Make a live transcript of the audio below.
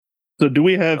So do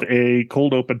we have a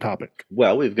cold open topic?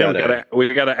 Well, we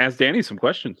gotta ask Danny some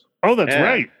questions. Oh, that's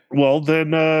right. Well,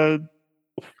 then,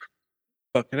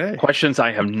 fucking questions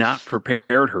I have not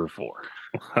prepared her for.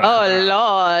 Oh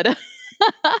Lord.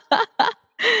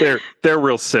 They're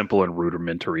real simple and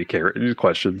rudimentary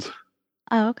questions.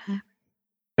 Oh, okay.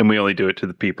 And we only do it to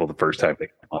the people the first time they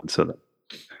come on. So that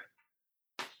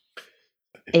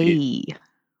if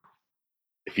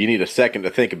you need a second to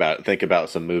think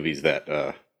about some movies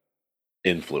that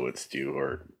influenced you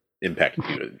or impacted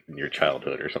you in your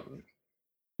childhood or something.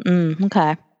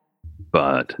 Okay.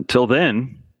 But until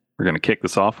then, we're going to kick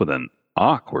this off with an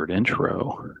awkward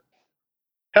intro.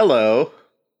 Hello.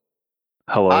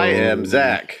 I am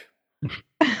Zach.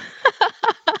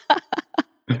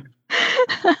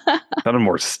 Sounded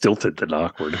more stilted than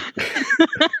awkward.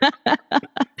 Don't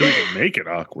even make it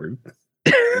awkward.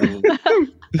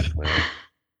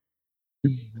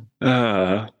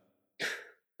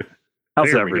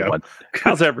 How's everyone?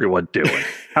 How's everyone doing?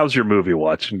 How's your movie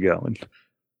watching going?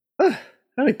 I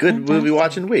had a good movie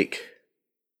watching week.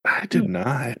 I did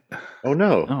not. Oh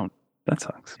no. Oh, that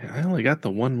sucks. Yeah, I only got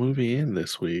the one movie in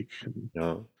this week.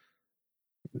 No.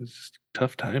 It was just a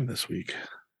tough time this week.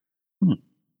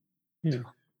 Yeah.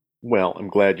 Well, I'm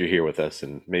glad you're here with us,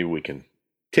 and maybe we can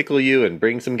tickle you and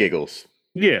bring some giggles.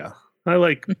 Yeah, I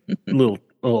like a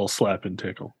little slap and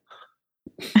tickle.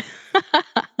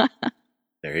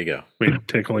 There you go. Wait,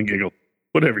 tickle and giggle,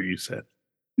 whatever you said.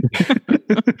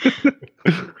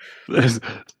 there's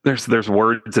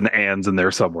words and ands in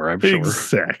there somewhere, I'm sure.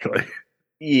 Exactly.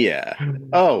 Yeah.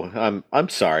 Oh, I'm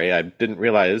sorry. I didn't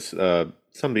realize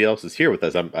somebody else is here with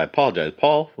us. I apologize,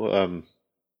 Paul. I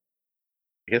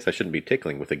guess I shouldn't be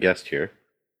tickling with a guest here.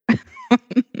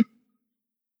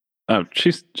 Oh,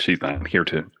 she's not here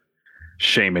to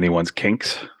shame anyone's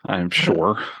kinks, I'm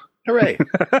sure. Hooray!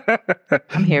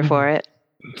 I'm here for it.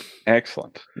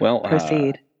 Excellent. Well,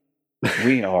 proceed.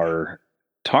 We are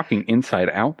talking Inside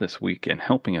Out this week, and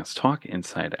helping us talk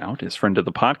Inside Out is friend of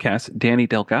the podcast, Danny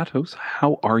Delgados.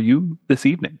 How are you this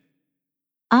evening?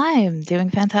 I'm doing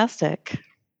fantastic.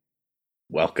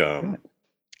 Welcome.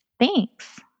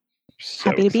 Thanks.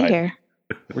 So happy to be here.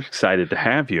 We're excited to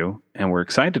have you, and we're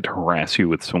excited to harass you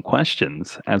with some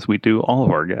questions, as we do all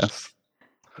of our guests.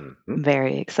 Mm-hmm.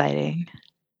 Very exciting.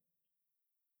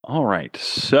 All right.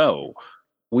 So,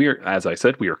 as I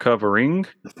said, we are covering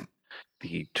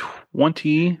the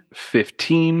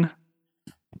 2015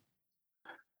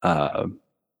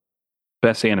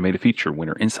 Best Animated Feature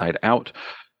winner, Inside Out.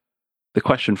 The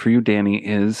question for you, Danny,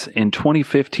 is in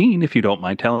 2015, if you don't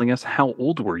mind telling us, how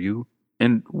old were you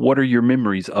and what are your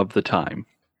memories of the time?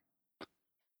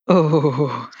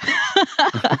 Oh,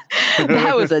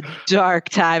 that was a dark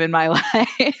time in my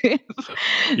life.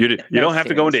 You don't have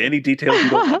to go into any details. You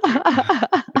don't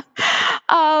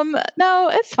no,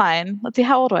 it's fine. Let's see.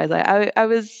 How old was I? I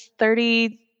was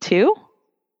 32.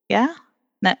 Yeah.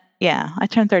 No, yeah. I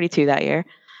turned 32 that year.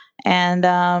 And,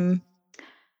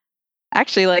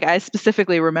 actually, like, I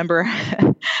specifically remember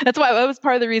that was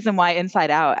part of the reason why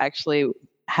Inside Out actually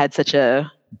had such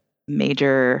a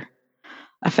major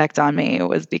effect on me,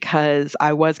 was because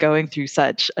I was going through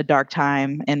such a dark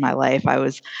time in my life. I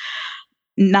was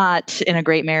not in a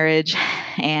great marriage,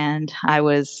 and I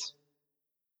was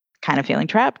kind of feeling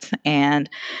trapped and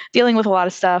dealing with a lot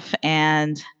of stuff.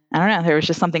 And I don't know, there was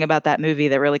just something about that movie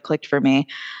that really clicked for me.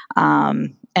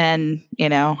 And,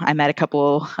 I met a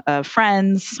couple of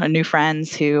friends or new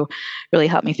friends who really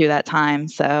helped me through that time.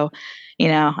 So,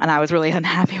 and I was really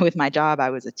unhappy with my job. I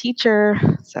was a teacher,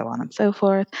 so on and so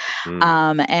forth.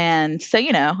 And so,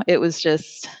 it was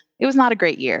not a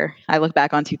great year. I look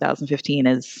back on 2015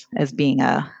 as being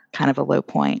a kind of a low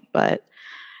point, but,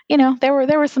 there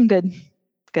were some good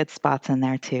spots in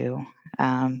there too,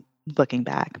 looking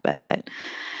back. But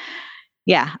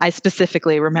yeah, I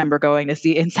specifically remember going to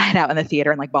see Inside Out in the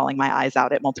theater and like bawling my eyes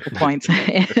out at multiple points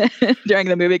during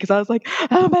the movie, because I was like,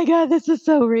 oh my God, this is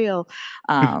so real.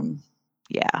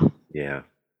 Yeah.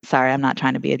 Sorry, I'm not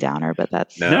trying to be a downer, but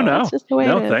that's just the way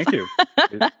it is. Thank you.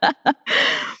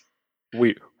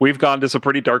 We've gone to some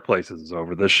pretty dark places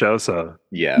over this show, so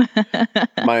yeah.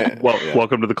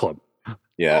 Welcome to the club.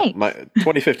 Yeah, Thanks. My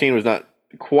 2015 was not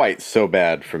quite so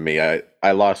bad for me. I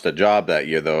lost a job that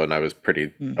year though, and I was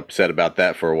pretty upset about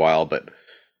that for a while. But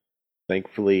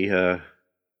thankfully,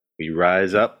 we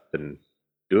rise up and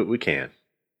do what we can.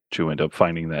 Did you end up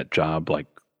finding that job like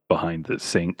behind the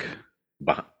sink?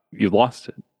 You lost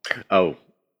it. Oh.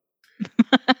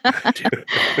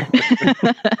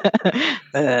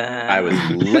 I was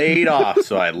laid off,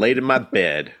 so I laid in my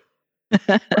bed.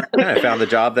 And I found the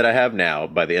job that I have now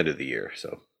by the end of the year.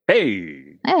 So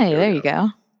hey, there you go.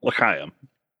 Look, I am.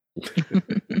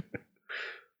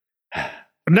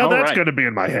 Now All that's right. going to be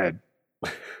in my head.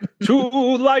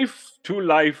 To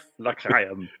life, like I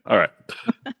am. All right.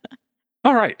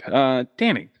 All right.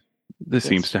 Danny, this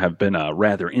seems to have been a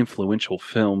rather influential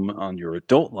film on your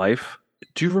adult life.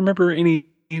 Do you remember any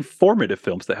formative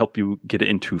films that help you get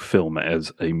into film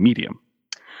as a medium?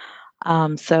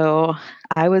 So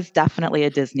I was definitely a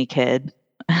Disney kid.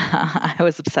 I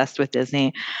was obsessed with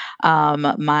Disney.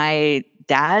 My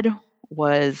dad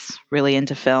was really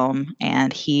into film,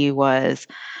 and he was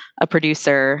a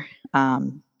producer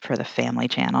for the Family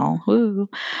Channel. Woo.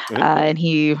 And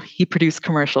he produced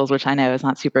commercials, which I know is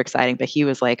not super exciting, but he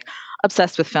was like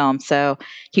obsessed with film. So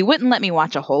he wouldn't let me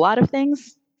watch a whole lot of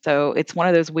things. So it's one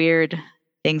of those weird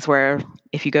things where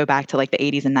if you go back to like the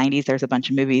 80s and 90s, there's a bunch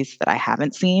of movies that I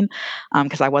haven't seen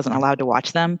because I wasn't allowed to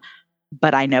watch them,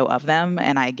 but I know of them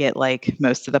and I get like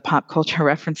most of the pop culture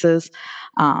references.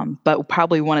 But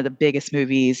probably one of the biggest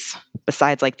movies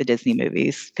besides like the Disney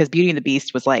movies, because Beauty and the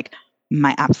Beast was like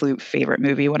my absolute favorite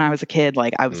movie when I was a kid.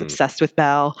 Like I was obsessed with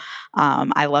Belle.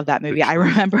 I love that movie. I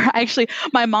remember actually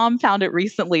my mom found it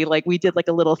recently. Like we did like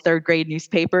a little third grade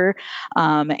newspaper.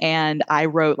 And I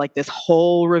wrote like this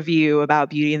whole review about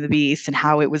Beauty and the Beast and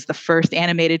how it was the first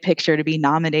animated picture to be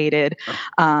nominated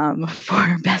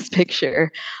for Best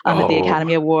Picture at the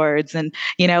Academy Awards. And,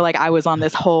 you know, like I was on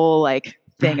this whole like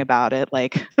thing about it,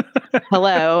 like,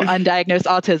 hello, undiagnosed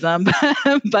autism,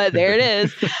 but there it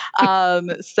is.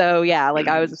 So yeah, like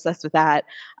I was obsessed with that.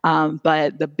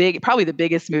 But probably the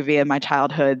biggest movie in my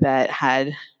childhood that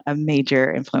had a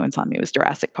major influence on me was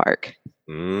Jurassic Park.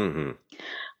 Mm-hmm.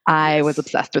 I was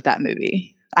obsessed with that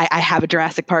movie. I have a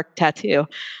Jurassic Park tattoo.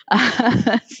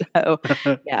 So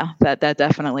yeah, that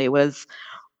definitely was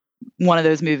one of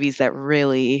those movies that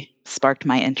really sparked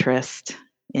my interest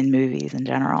in movies in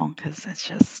general, because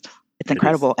it's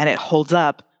incredible and it holds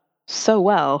up so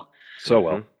well.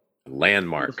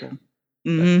 Landmark.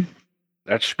 Mm-hmm.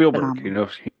 That's Spielberg. Phenomenal.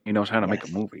 He knows how to make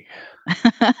a movie.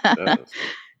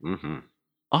 Mm-hmm.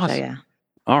 Awesome. So, yeah.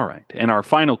 All right. And our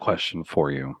final question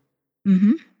for you.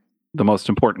 Mm-hmm. The most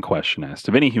important question asked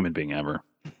of any human being ever.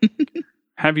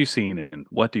 Have you seen and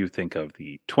what do you think of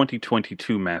the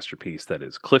 2022 masterpiece that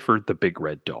is Clifford the Big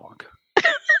Red Dog?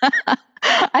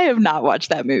 I have not watched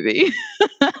that movie.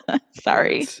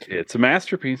 Sorry. It's a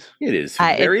masterpiece. It is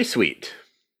very sweet.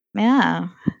 Yeah.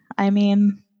 I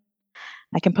mean,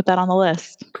 I can put that on the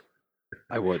list.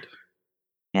 I would.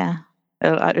 Yeah.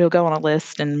 It'll go on a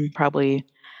list and probably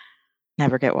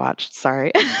never get watched.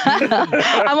 Sorry.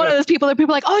 I'm one of those people that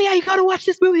people are like, oh yeah, you got to watch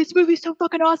this movie. This movie's so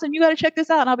fucking awesome. You got to check this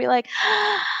out. And I'll be like,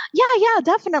 yeah,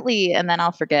 definitely. And then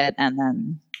I'll forget. And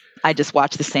then I just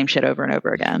watch the same shit over and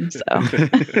over again. So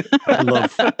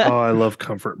I love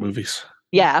comfort movies.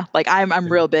 Yeah. Like I'm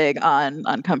real big on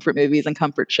comfort movies and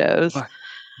comfort shows.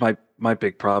 My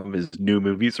big problem is new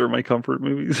movies are my comfort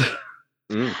movies.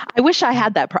 I wish I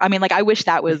had that. I mean, like, I wish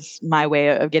that was my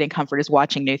way of getting comfort is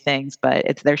watching new things, but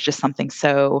there's just something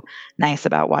so nice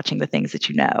about watching the things that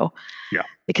you know. Yeah.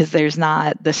 Because there's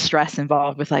not the stress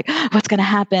involved with like, what's going to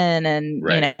happen and,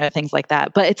 you know, things like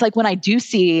that. But it's like when I do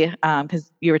see,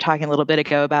 because you were talking a little bit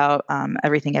ago about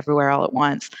Everything Everywhere All at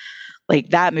Once, like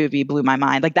that movie blew my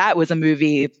mind. Like that was a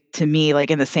movie to me,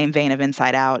 like in the same vein of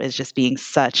Inside Out as just being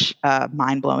such a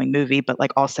mind-blowing movie, but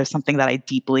like also something that I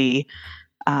deeply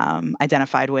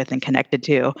identified with and connected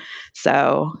to.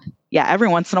 So yeah, every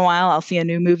once in a while I'll see a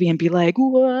new movie and be like,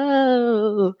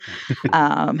 whoa,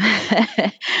 and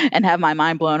have my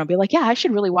mind blown. I'll be like, yeah, I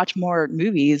should really watch more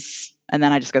movies. And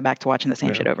then I just go back to watching the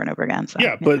same shit over and over again. So,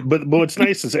 but what's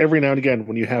nice is every now and again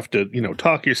when you have to, you know,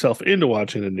 talk yourself into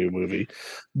watching a new movie,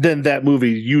 then that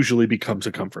movie usually becomes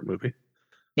a comfort movie.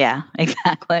 Yeah,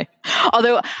 exactly.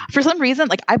 Although for some reason,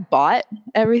 like I bought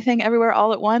Everything Everywhere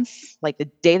All at Once, like the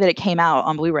day that it came out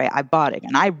on Blu-ray, I bought it,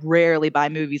 and I rarely buy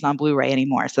movies on Blu-ray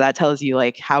anymore. So that tells you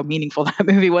like how meaningful that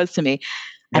movie was to me.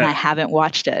 And I haven't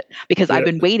watched it because I've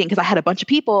been waiting because I had a bunch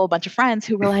of friends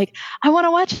who were like, I want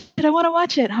to watch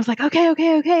it. And I was like,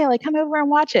 okay. Like come over and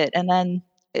watch it. And then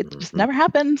it just never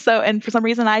happened. So, and for some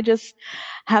reason I just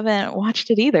haven't watched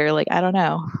it either. Like, I don't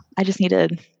know. I just need to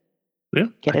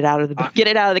get it out of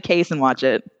the case and watch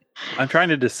it. I'm trying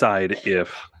to decide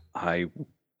if I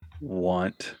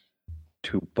want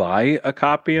to buy a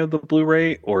copy of the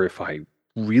Blu-ray or if I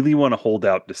really want to hold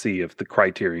out to see if the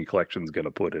Criterion Collection is going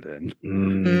to put it in.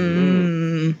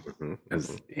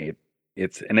 Because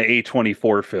it's an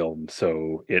A24 film,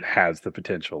 so it has the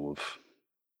potential of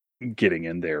getting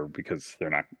in there because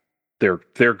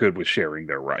they're good with sharing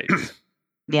their rights.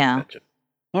 Yeah. Gotcha.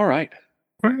 All right.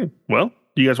 Well,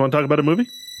 do you guys want to talk about a movie?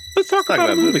 Let's talk about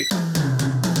a movie.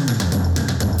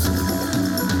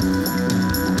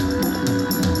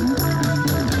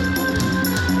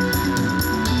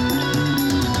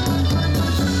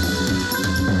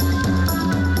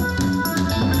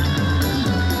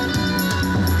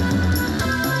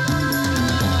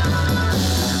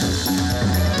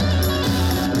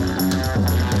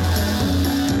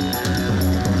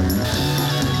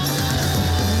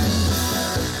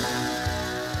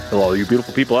 all you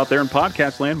beautiful people out there in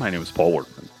podcast land. My name is Paul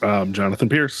Workman. I'm Jonathan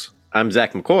Pierce. I'm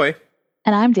Zach McCoy.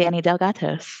 And I'm Danny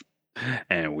Delgatos.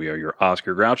 And we are your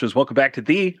Oscar Grouches. Welcome back to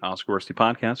the Oscar Worthy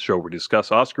Podcast, show where we discuss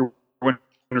Oscar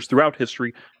winners throughout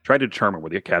history, try to determine where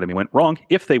the Academy went wrong,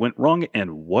 if they went wrong,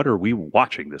 and what are we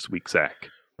watching this week, Zach?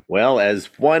 Well, as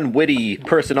one witty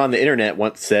person on the internet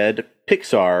once said,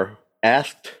 Pixar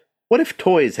asked, what if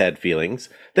toys had feelings?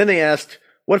 Then they asked,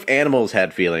 what if animals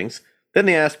had feelings? Then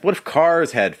they asked, what if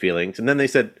cars had feelings? And then they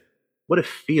said, what if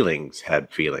feelings had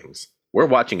feelings? We're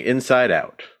watching Inside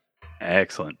Out.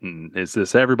 Excellent. And is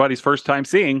this everybody's first time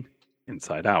seeing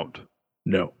Inside Out?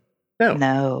 No.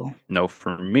 No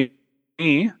for me.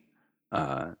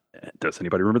 Does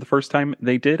anybody remember the first time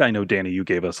they did? I know, Danny, you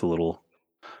gave us a little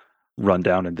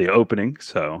rundown in the opening,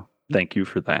 so thank you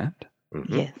for that.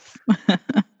 Mm-hmm. Yes.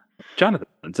 Jonathan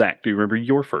and Zach, do you remember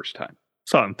your first time?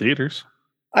 Saw it in theaters.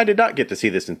 I did not get to see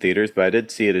this in theaters, but I did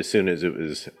see it as soon as it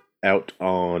was out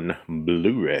on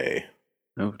Blu-ray.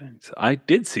 Oh, thanks. I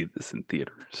did see this in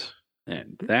theaters,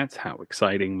 and that's how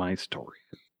exciting my story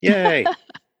is. Yay!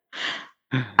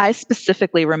 I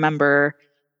specifically remember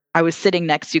I was sitting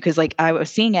next to, because like I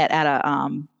was seeing it at a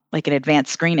like an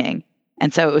advanced screening,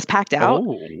 and so it was packed out.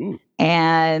 Oh.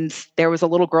 And there was a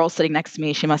little girl sitting next to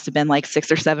me. She must have been like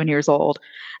 6 or 7 years old,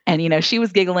 and she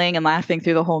was giggling and laughing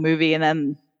through the whole movie. And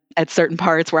then at certain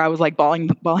parts where I was like bawling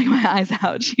my eyes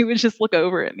out, she would just look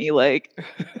over at me like,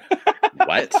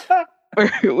 What?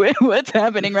 What's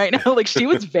happening right now? Like, she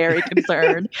was very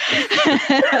concerned.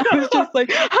 I was just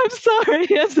like, I'm sorry.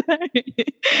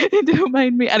 Don't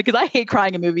mind me. Because I hate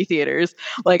crying in movie theaters.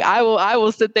 Like, I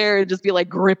will sit there and just be like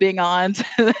gripping on to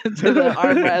the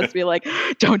armrest, be like,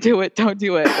 don't do it.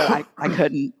 But I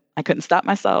couldn't stop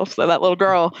myself. So that little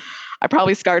girl, I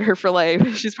probably scarred her for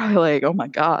life. She's probably like, oh my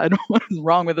God, what is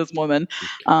wrong with this woman?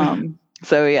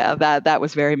 So yeah, that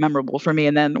was very memorable for me.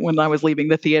 And then when I was leaving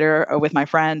the theater with my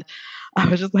friend, I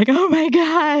was just like, oh my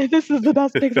God, this is the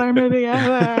best Pixar movie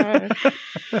ever.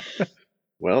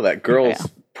 Well, that girl's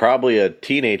probably a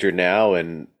teenager now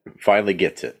and finally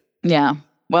gets it. Yeah.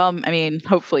 Well, I mean,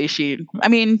 hopefully she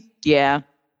probably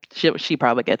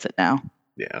gets it now.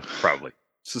 Yeah. Probably.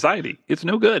 Society, it's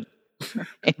no good.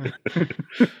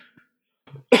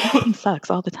 It sucks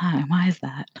all the time. Why is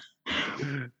that?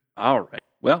 All right.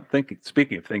 Well,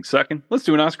 speaking of things sucking, let's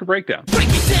do an Oscar breakdown. Break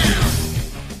it down.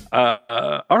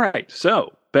 All right.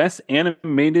 So, Best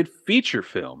Animated Feature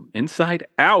Film, Inside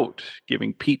Out,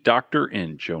 giving Pete Docter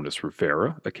and Jonas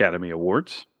Rivera Academy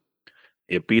Awards.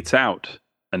 It beats out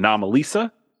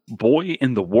Anomalisa, Boy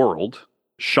in the World,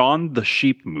 Shaun the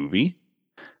Sheep Movie,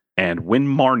 and When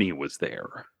Marnie Was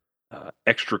There.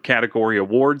 Extra category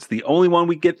awards. The only one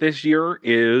we get this year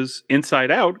is Inside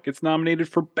Out gets nominated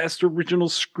for Best Original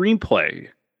Screenplay,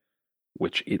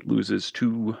 which it loses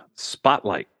to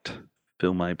Spotlight.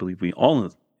 Film I believe we all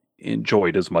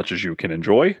enjoyed as much as you can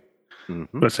enjoy.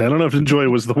 Mm-hmm. But I don't know if enjoy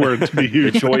was the word to be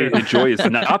used. enjoy is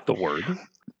not the word.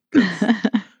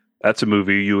 That's a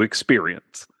movie you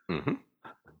experience. Mm-hmm.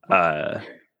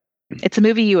 It's a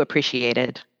movie you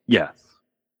appreciated. Yes.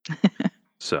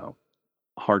 So,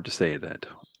 hard to say that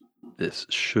this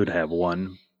should have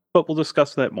won, but we'll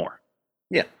discuss that more.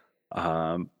 Yeah.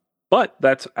 But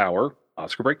that's our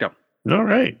Oscar breakdown. All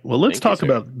right. Well, let's Thank you, talk sir.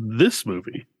 about this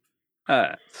movie.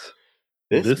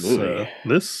 This movie.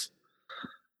 This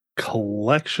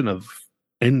collection of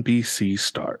NBC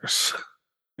stars.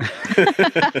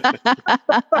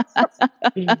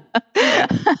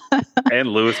 And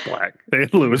Lewis Black.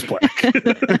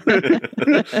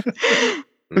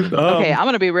 Okay, I'm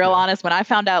going to be real honest. When I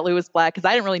found out Lewis Black, because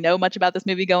I didn't really know much about this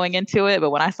movie going into it, but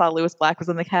when I saw Lewis Black was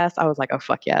in the cast, I was like, oh,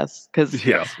 fuck yes. Because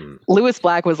Lewis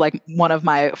Black was like one of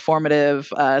my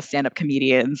formative stand-up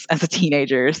comedians as a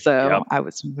teenager. So I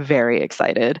was very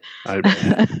excited.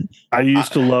 I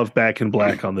used to love Back in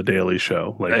Black on The Daily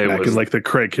Show, in like the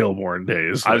Craig Kilborn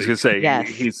days. I was going to say, yes.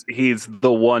 he's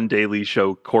the one Daily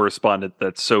Show correspondent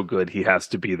that's so good he has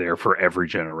to be there for every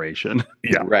generation.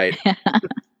 Yeah. Right.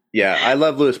 Yeah, I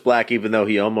love Lewis Black, even though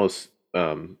he almost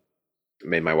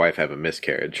made my wife have a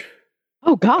miscarriage.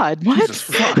 Oh God! What? Jesus,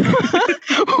 fuck.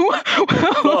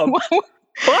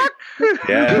 Fuck?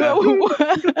 Yeah.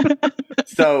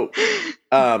 So,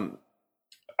 I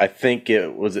think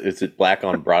is it Black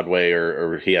on Broadway,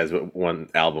 or he has one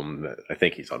album that I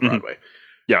think he's on Broadway.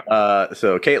 Yeah.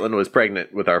 So Caitlin was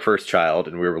pregnant with our first child,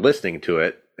 and we were listening to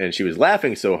it, and she was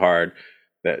laughing so hard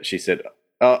that she said,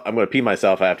 oh, I'm going to pee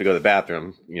myself. I have to go to the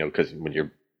bathroom, because when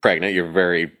you're pregnant, you're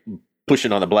very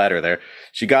pushing on the bladder there.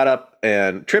 She got up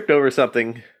and tripped over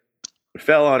something,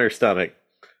 fell on her stomach.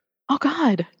 Oh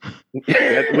God. We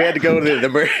had to go to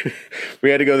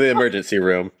the emergency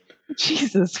room.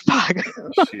 Jesus, fuck.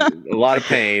 She's in a lot of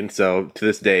pain. So to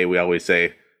this day, we always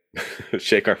say,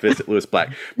 shake our fist at Lewis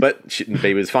Black. But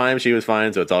baby was fine. She was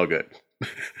fine. So it's all good.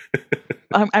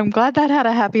 I'm glad that had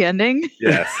a happy ending.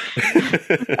 Yes.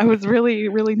 I was really,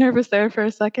 really nervous there for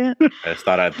a second. I just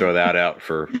thought I'd throw that out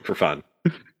for fun.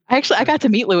 I got to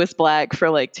meet Lewis Black for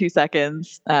like 2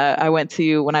 seconds.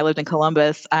 When I lived in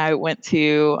Columbus, I went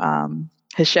to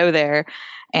his show there,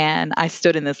 and I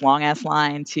stood in this long ass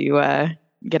line to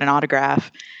get an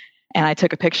autograph. And I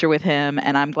took a picture with him,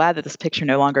 and I'm glad that this picture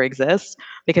no longer exists,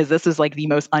 because this is like the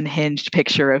most unhinged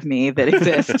picture of me that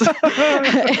exists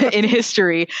in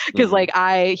history. Because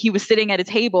he was sitting at a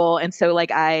table, and so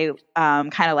like I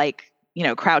kind of like,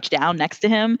 crouch down next to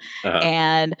him.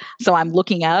 And so I'm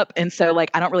looking up. And so like,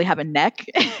 I don't really have a neck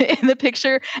in the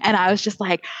picture. And I was just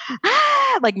like,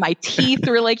 like my teeth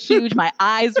were like huge. My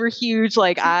eyes were huge.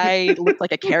 Like I looked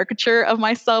like a caricature of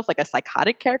myself, like a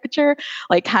psychotic caricature,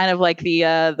 like kind of like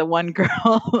the one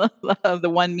girl of the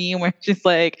one meme where she's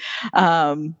like,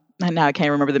 and now I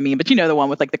can't remember the meme, but the one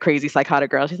with like the crazy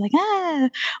psychotic girl. She's like,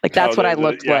 like that's what I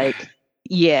looked like.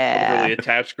 Yeah. Overly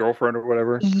attached girlfriend or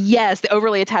whatever. Yes, the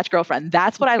overly attached girlfriend.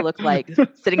 That's what I looked like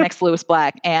sitting next to Lewis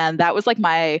Black. And that was like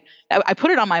I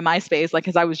put it on my MySpace, like,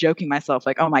 because I was joking myself,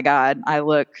 like, oh my God, I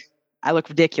look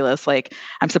ridiculous. Like,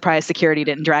 I'm surprised security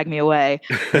didn't drag me away.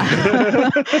 But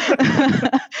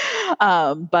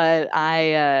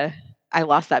I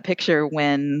lost that picture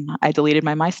when I deleted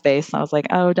my MySpace. I was like,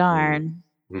 oh darn.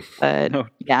 But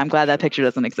yeah, I'm glad that picture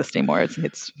doesn't exist anymore.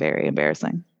 It's very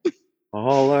embarrassing.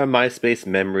 All our MySpace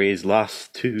memories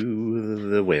lost to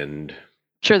the wind.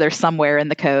 Sure, they're somewhere in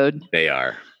the code. They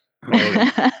are.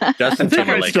 I Justin think I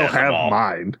Timberlake still has them have all.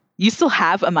 mine. You still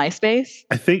have a MySpace?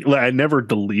 I think I never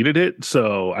deleted it,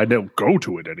 so I don't go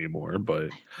to it anymore. But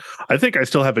I think I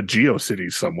still have a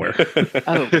GeoCities somewhere.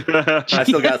 Oh, I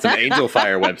still got some Angel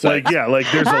Fire websites.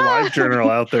 There's a live journal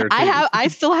out there too. I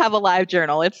still have a live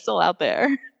journal. It's still out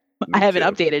there. I haven't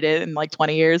updated it in like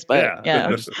 20 years, but yeah.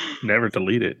 Just never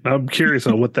delete it. I'm curious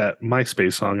on what that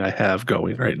MySpace song I have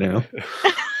going right now.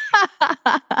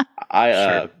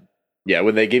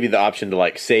 When they give you the option to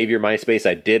like save your MySpace,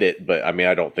 I did it, but I mean,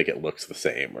 I don't think it looks the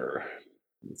same, or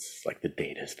it's like the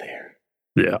data's there.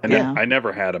 Yeah. I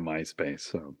never had a MySpace,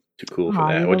 so too cool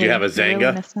for that. Would you have a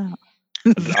Zanga?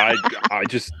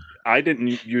 I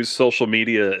didn't use social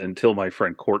media until my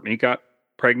friend Courtney got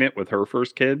pregnant with her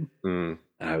first kid.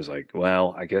 And I was like,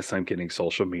 well, I guess I'm getting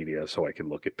social media so I can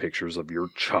look at pictures of your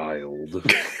child.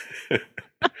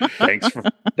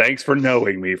 Thanks for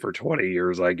knowing me for 20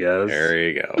 years, I guess. There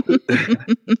you go.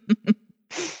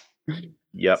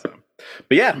 Yep.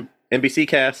 But yeah, NBC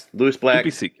cast, Lewis Black.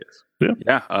 NBC cast.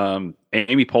 Yeah.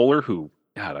 Amy Poehler, who,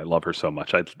 God, I love her so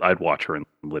much. I'd watch her in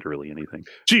literally anything.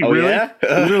 Gee, really? Yeah?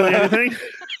 Literally anything?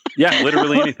 Yeah,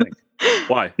 literally anything.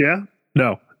 Why? Yeah?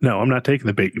 No, I'm not taking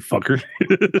the bait, you fucker.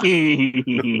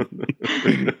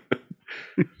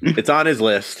 It's on his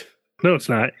list. No, it's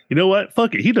not. You know what?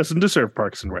 Fuck it. He doesn't deserve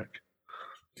Parks and Rec.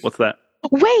 What's that?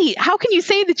 Wait, how can you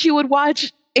say that you would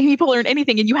watch Amy Poehler in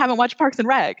anything and you haven't watched Parks and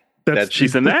Rec?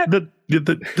 She's in that?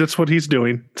 That's what he's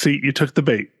doing. See, you took the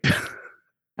bait.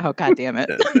 Oh, God damn it.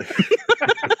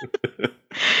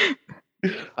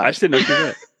 I just didn't know she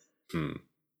did.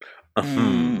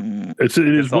 It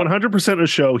is 100% a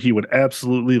show he would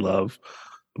absolutely love,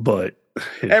 but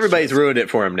everybody's ruined it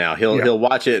for him now. He'll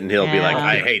watch it and he'll be like,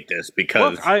 I hate this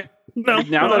because now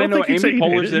that I know Amy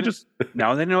Poehler's in it,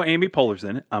 now that I know Amy Poehler's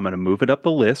in it, I'm going to move it up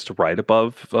the list right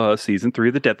above season 3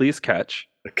 of The Deadliest Catch.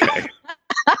 Okay.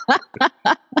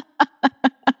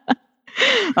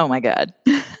 Oh my God.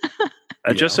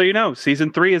 Just so you know,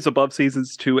 season 3 is above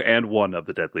seasons 2 and 1 of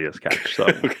The Deadliest Catch. So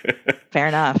fair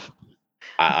enough.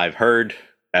 I've heard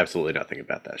absolutely nothing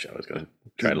about that show. I was going to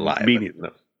try to lie. Me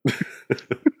neither.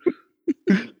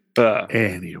 No.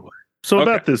 Anyway, so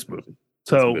about this movie.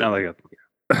 So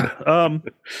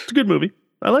it's a good movie.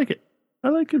 I like it. I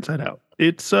like Inside Out.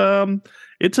 It's a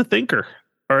thinker,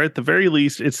 or at the very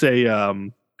least, it's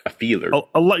a feeler.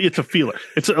 A lot. It's a feeler.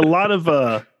 It's a lot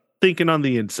of thinking on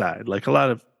the inside, like a lot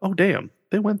of damn,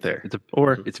 they went there.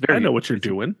 I know what you're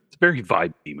doing. It's a very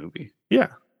vibey movie. Yeah.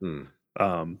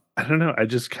 I don't know. I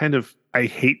just I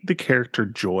hate the character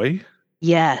Joy.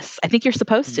 Yes, I think you're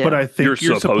supposed to. But I think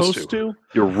you're supposed to.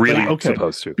 You're really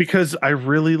supposed to. Because I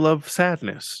really love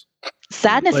Sadness.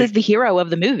 Sadness is the hero of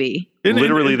the movie.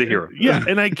 Literally the hero. Yeah,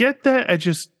 and I get that.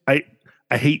 I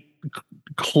hate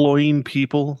cloying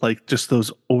people, like just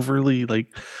those overly, like,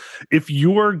 if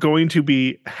you are going to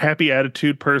be happy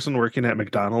attitude person working at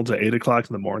McDonald's at 8 o'clock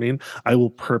in the morning, I will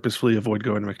purposefully avoid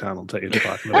going to McDonald's at 8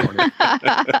 o'clock in the morning.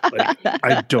 Like,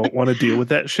 I don't want to deal with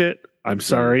that shit. I'm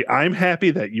sorry. I'm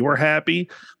happy that you're happy,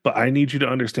 but I need you to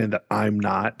understand that I'm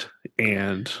not,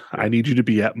 and I need you to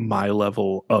be at my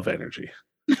level of energy.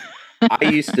 I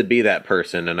used to be that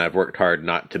person, and I've worked hard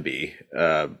not to be.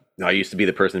 I used to be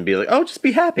the person to be like, "Oh, just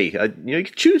be happy." You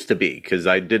can choose to be, because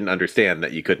I didn't understand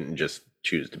that you couldn't just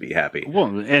choose to be happy.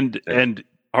 Well, and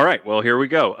all right, well, here we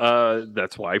go.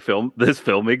 That's why this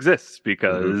film exists,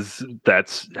 because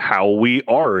that's how we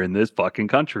are in this fucking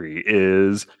country.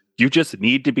 Is you just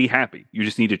need to be happy. You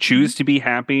just need to choose to be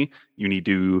happy. You need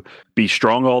to be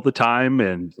strong all the time,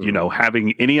 and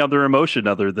having any other emotion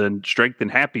other than strength and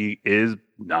happy is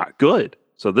not good.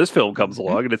 So this film comes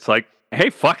along, and it's like, hey,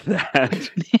 fuck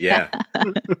that. Yeah.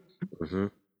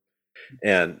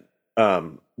 And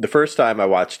the first time I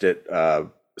watched it,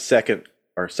 our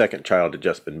second child had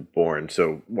just been born.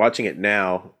 So watching it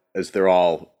now, as they're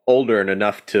all older and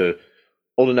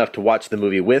old enough to watch the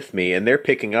movie with me, and they're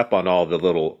picking up on all the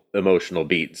little emotional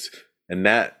beats, and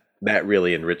that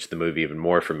really enriched the movie even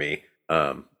more for me,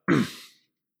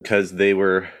 because they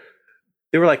were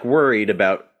like worried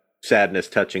about sadness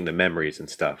touching the memories and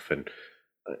stuff,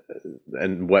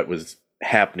 and what was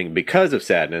happening because of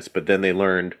sadness. But then they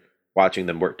learned, watching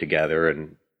them work together,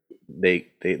 and they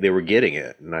were getting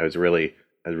it, and I was really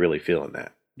feeling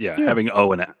that. Yeah, having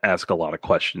Owen ask a lot of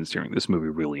questions during this movie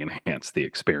really enhanced the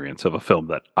experience of a film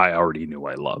that I already knew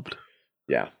I loved.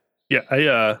 Yeah.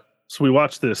 So we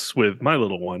watched this with my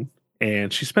little one,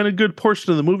 and she spent a good portion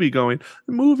of the movie going,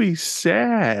 "The movie's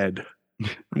sad."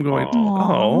 I'm going,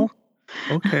 "Oh,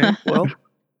 okay. Well,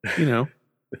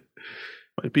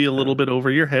 might be a little bit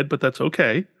over your head, but that's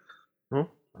okay."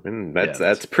 Well, I mean,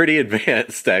 that's pretty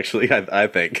advanced, actually. I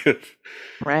think.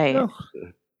 Right. Well,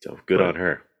 so good on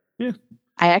her. Yeah.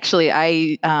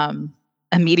 I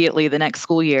immediately the next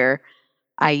school year,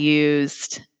 I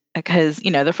used, because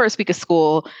the first week of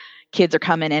school, kids are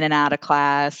coming in and out of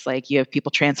class, like you have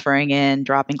people transferring in,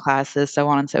 dropping classes, so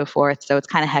on and so forth. So it's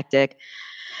kind of hectic.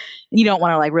 You don't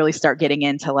want to like really start getting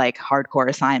into like hardcore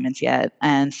assignments yet.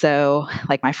 And so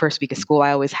like my first week of school,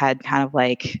 I always had kind of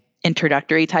like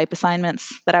introductory type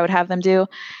assignments that I would have them do.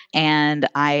 And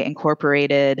I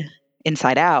incorporated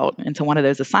Inside Out into one of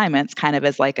those assignments, kind of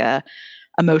as like a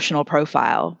emotional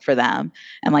profile for them,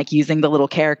 and like using the little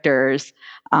characters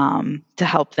to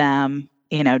help them,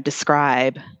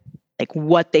 describe like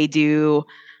what they do,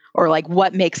 or like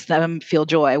what makes them feel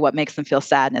joy, what makes them feel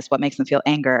sadness, what makes them feel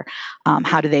anger,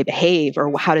 how do they behave,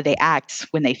 or how do they act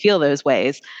when they feel those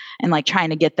ways, and like trying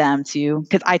to get them to,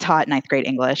 because I taught ninth grade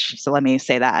English, so let me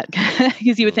say that,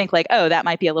 because you would think like, oh, that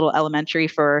might be a little elementary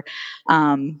for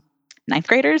ninth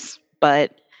graders,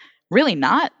 but really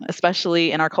not,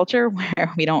 especially in our culture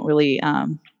where we don't really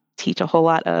teach a whole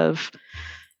lot of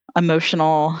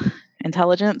emotional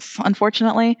intelligence,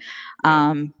 unfortunately.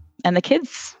 And the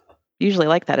kids usually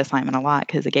like that assignment a lot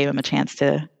because it gave them a chance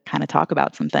to kind of talk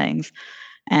about some things.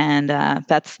 And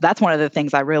that's one of the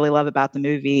things I really love about the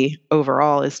movie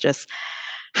overall, is just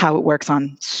how it works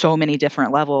on so many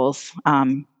different levels.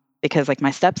 Because like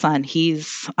my stepson,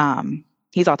 he's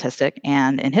autistic,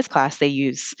 and in his class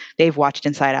they've watched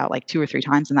Inside Out like 2 or 3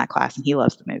 times in that class, and he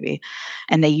loves the movie.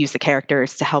 And they use the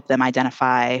characters to help them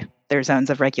identify their zones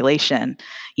of regulation.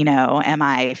 Am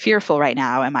I fearful right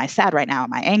now? Am I sad right now?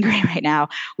 Am I angry right now?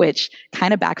 Which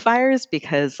kind of backfires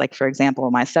because, like, for example,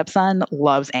 my stepson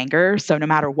loves anger. So no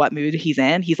matter what mood he's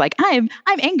in, he's like, I'm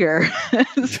anger.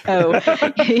 So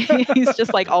he's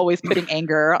just like always putting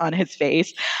anger on his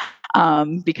face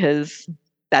because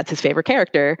that's his favorite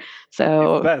character.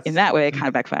 So in that way, it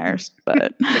kind of backfires.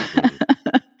 But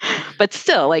but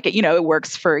still, like, it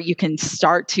works for, you can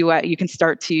start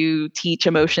to teach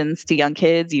emotions to young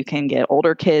kids. You can get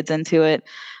older kids into it.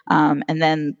 And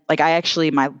then, like,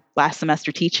 my last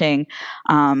semester teaching,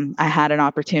 I had an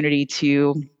opportunity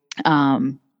to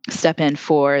step in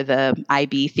for the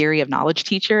IB theory of knowledge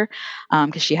teacher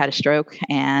because she had a stroke,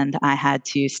 and I had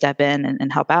to step in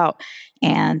and help out.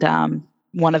 And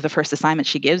one of the first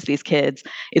assignments she gives these kids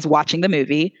is watching the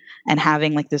movie and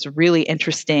having like this really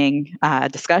interesting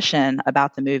discussion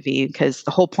about the movie, because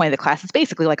the whole point of the class is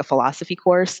basically like a philosophy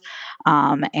course.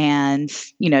 And,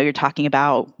 you're talking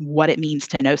about what it means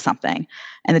to know something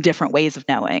and the different ways of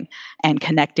knowing, and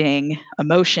connecting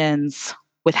emotions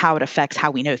with how it affects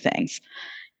how we know things.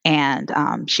 And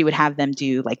she would have them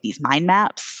do like these mind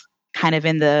maps, kind of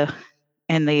in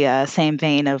the same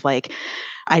vein of like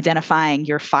identifying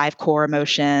your 5 core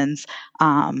emotions,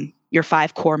 your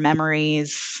 5 core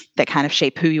memories that kind of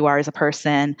shape who you are as a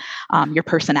person, your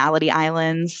personality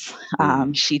islands.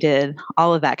 She did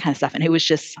all of that kind of stuff. And it was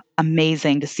just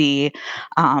amazing to see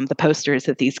the posters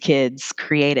that these kids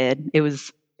created. It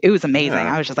was It was amazing.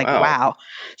 Yeah, I was just like, wow. wow.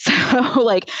 So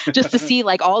like just to see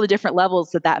like all the different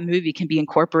levels that movie can be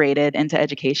incorporated into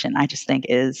education, I just think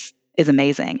is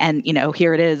amazing. And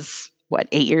here it is, what,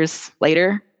 8 years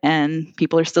later, and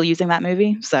people are still using that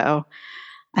movie. So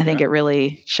I think it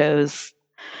really shows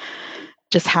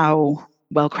just how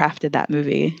well crafted that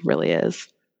movie really is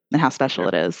and how special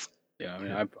it is. Yeah, I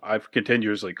mean, I've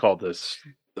continuously called this,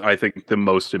 I think, the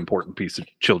most important piece of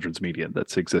children's media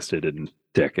that's existed in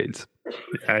decades.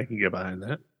 Yeah, I can get behind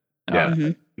that.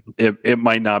 Yeah. It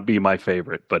might not be my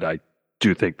favorite, but I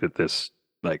do think that this,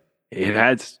 like, it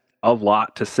has a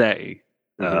lot to say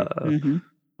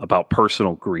about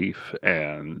personal grief,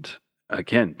 and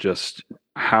again, just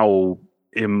how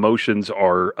emotions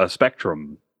are a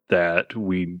spectrum that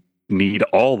we need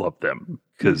all of them,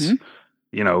 because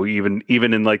even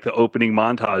in like the opening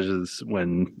montages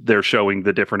when they're showing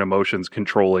the different emotions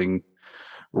controlling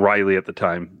Riley at the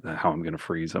time. How I'm going to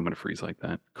freeze like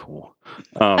that. Cool.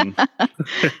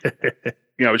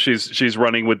 She's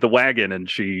running with the wagon and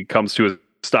she comes to a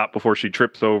stop before she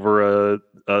trips over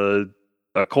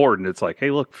a cord, and it's like,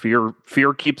 hey, look,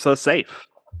 fear keeps us safe.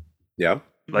 Yeah.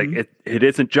 Like it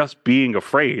isn't just being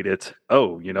afraid. It's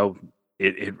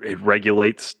it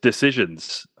regulates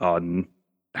decisions on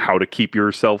how to keep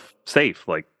yourself safe.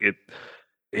 Like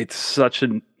it's such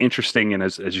an interesting and,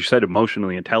 as you said,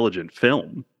 emotionally intelligent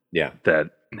film. Yeah.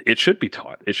 That it should be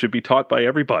taught. It should be taught by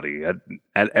everybody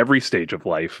at every stage of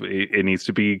life. It needs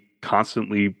to be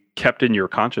constantly kept in your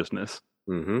consciousness.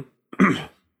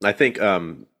 I think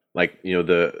the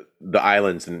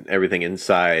islands and everything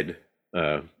inside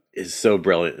is so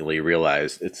brilliantly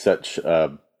realized. It's such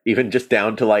even just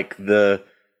down to like the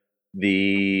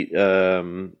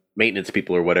maintenance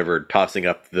people or whatever tossing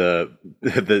up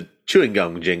the chewing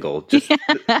gum jingle. Just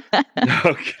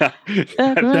Oh God.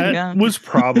 That was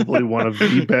probably one of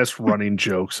the best running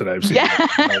jokes that I've seen in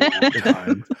a long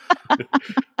time.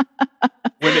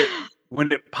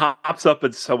 When it pops up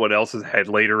in someone else's head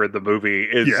later in the movie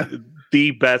is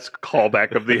the best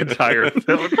callback of the entire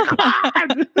film.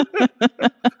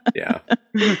 Yeah.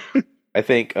 I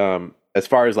think as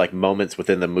far as like moments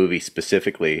within the movie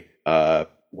specifically,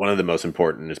 one of the most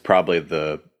important is probably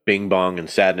the Bing Bong and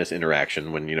Sadness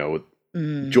interaction when,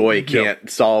 Joy can't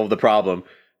solve the problem,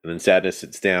 and then Sadness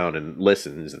sits down and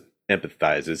listens and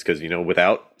empathizes because,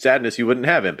 without Sadness, you wouldn't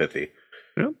have empathy.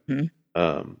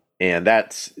 And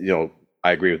that's,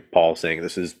 I agree with Paul saying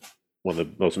this is one of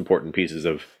the most important pieces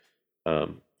of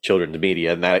children's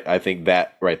media. And that, I think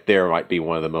that right there might be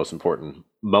one of the most important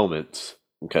moments,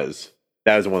 because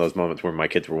that was one of those moments where my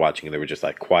kids were watching and they were just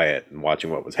like quiet and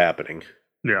watching what was happening.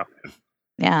 Yeah.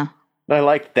 Yeah. I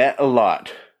liked that a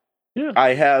lot. Yeah.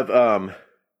 I have, I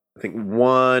think,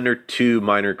 one or two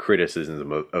minor criticisms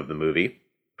of the movie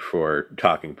for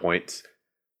talking points.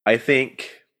 I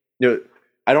think,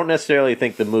 I don't necessarily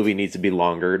think the movie needs to be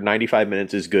longer. 95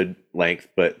 minutes is good length,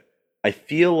 but I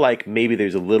feel like maybe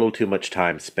there's a little too much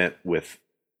time spent with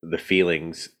the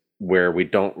feelings where we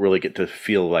don't really get to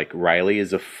feel like Riley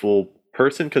is a full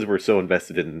person because we're so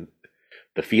invested in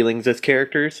the feelings as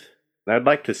characters. And I'd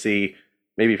like to see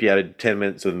maybe if you added 10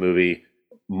 minutes of the movie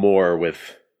more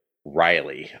with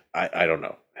Riley. I don't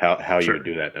know how you would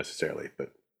do that necessarily,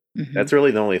 but that's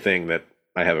really the only thing that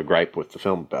I have a gripe with the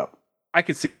film about. I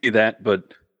could see that,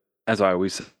 but as I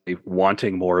always say,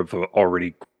 wanting more of an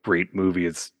already great movie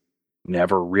is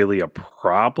never really a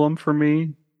problem for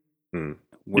me.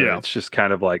 Where it's just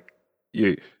kind of like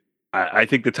I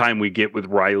think the time we get with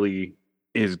Riley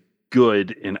is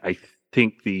good, and I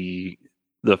think the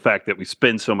fact that we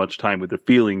spend so much time with the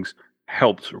feelings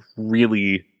helps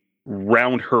really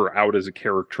round her out as a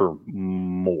character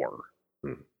more.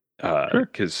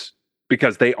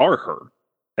 Because they are her.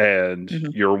 And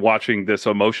you're watching this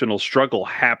emotional struggle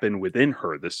happen within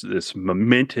her, this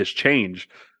momentous change,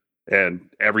 and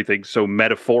everything's so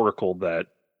metaphorical that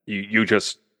you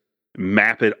just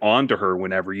map it onto her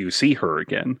whenever you see her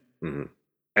again.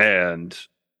 And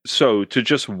so to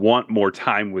just want more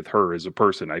time with her as a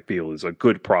person, I feel, is a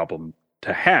good problem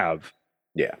to have.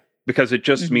 Yeah. Because it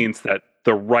just means that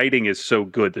the writing is so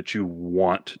good that you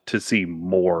want to see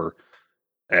more.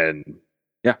 And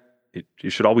you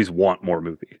should always want more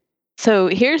movie. So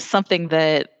here's something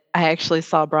that I actually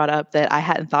saw brought up that I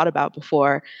hadn't thought about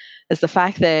before, is the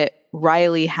fact that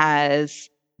Riley has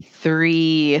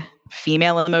 3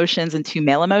 female emotions and 2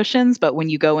 male emotions, but when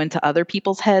you go into other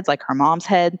people's heads, like her mom's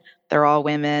head, they're all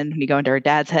women. When you go into her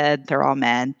dad's head, they're all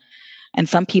men. And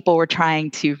some people were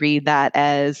trying to read that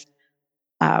as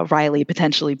Riley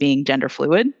potentially being gender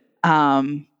fluid.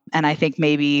 And I think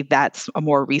maybe that's a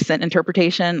more recent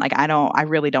interpretation. Like, I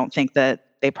really don't think that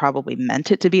they probably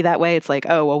meant it to be that way. It's like,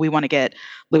 oh, well, we want to get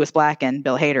Louis Black and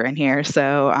Bill Hader in here.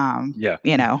 So,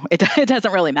 it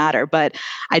doesn't really matter. But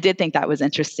I did think that was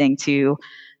interesting to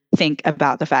think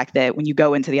about the fact that when you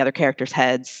go into the other characters'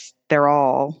 heads,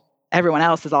 everyone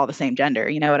else is all the same gender.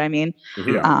 You know what I mean?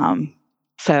 Yeah.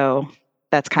 So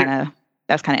that's kind of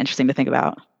interesting to think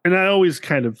about. And I always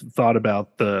kind of thought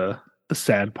about the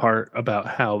sad part about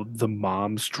how the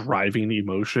mom's driving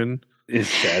emotion is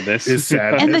sadness.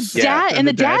 And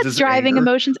the dad's driving anger.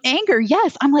 emotions, anger.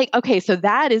 Yes. I'm like, okay, so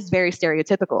that is very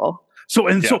stereotypical. So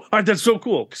that's so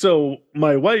cool. So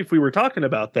my wife, we were talking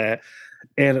about that,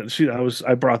 and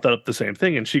I brought that up the same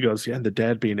thing, and she goes, "Yeah, the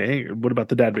dad being angry. What about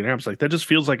the dad being angry?" I was like, that just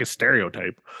feels like a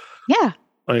stereotype. Yeah.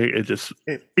 Like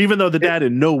even though the dad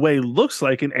in no way looks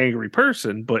like an angry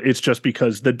person, but it's just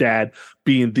because the dad,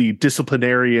 being the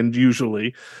disciplinarian,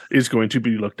 usually is going to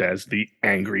be looked as the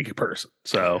angry person.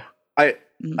 So I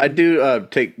do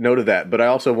take note of that, but I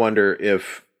also wonder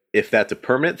if that's a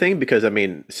permanent thing, because I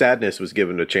mean, sadness was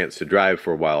given a chance to drive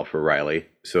for a while for Riley.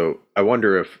 So I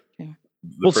wonder if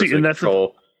the person in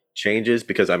control changes,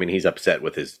 because I mean, he's upset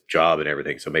with his job and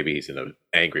everything, so maybe he's in an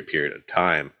angry period of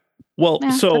time. Well,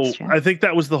 so I think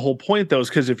that was the whole point, though, is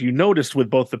because if you noticed with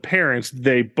both the parents,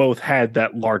 they both had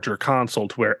that larger console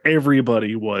to where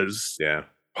everybody was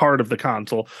part of the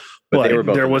console, but they were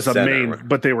both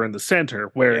but they were in the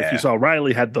center. Where if you saw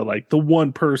Riley had the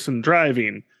one person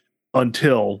driving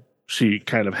until she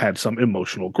kind of had some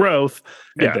emotional growth,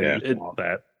 and all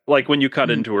that. Like when you cut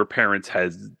into her parents'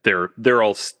 heads, they're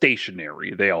all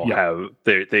stationary. They all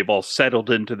they've all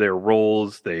settled into their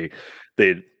roles. They're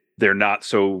not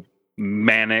so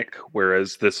manic,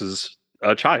 whereas this is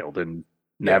a child, and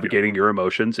navigating your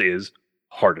emotions is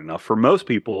hard enough for most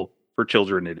people. For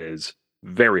children, it is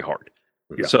very hard.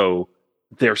 So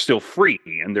they're still free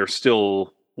and they're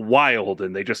still wild,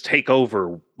 and they just take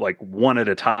over like one at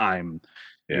a time.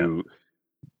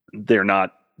 They're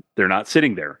not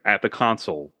sitting there at the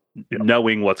console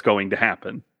knowing what's going to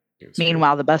happen.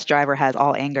 Meanwhile, the bus driver has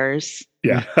all angers.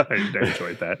 I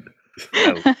enjoyed that.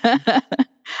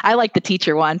 I like the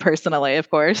teacher one personally, of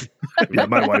course. Yeah,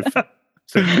 my wife.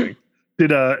 Same thing.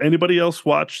 Did anybody else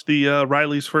watch the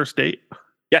Riley's First Date?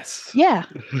 Yes. Yeah.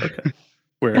 Okay.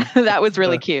 Where that was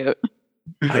really cute.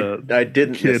 I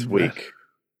didn't this week.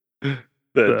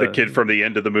 The kid from the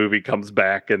end of the movie comes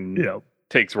back and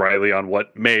takes Riley on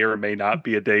what may or may not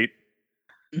be a date.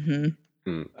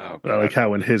 Mm-hmm. Oh, I like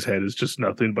how in his head is just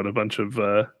nothing but a bunch of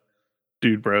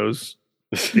dude bros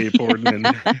skateboarding.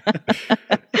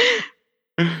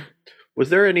 Was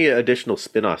there any additional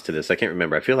spin-offs to this? I can't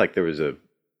remember. I feel like there was a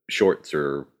shorts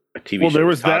or a TV show. Well, there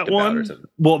was that one.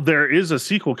 Well, there is a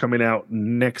sequel coming out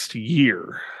next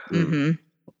year. Mm-hmm.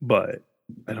 But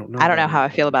I don't know. I don't know how I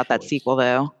feel about that sequel,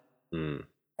 though.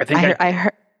 I think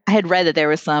I had read that there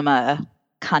was some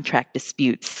contract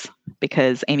disputes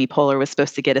because Amy Poehler was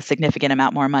supposed to get a significant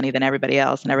amount more money than everybody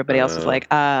else, and everybody else was like,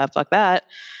 fuck that.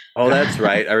 Oh, that's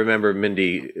right. I remember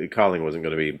Mindy Kaling wasn't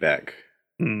going to be back.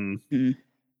 Mm-hmm.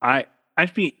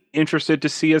 I'd be interested to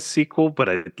see a sequel, but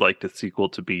I'd like the sequel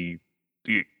to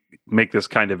make this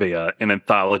kind of an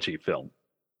anthology film.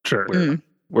 Sure.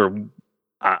 Where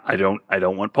I don't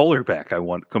want Poehler back. I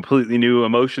want completely new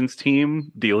emotions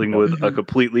team dealing with a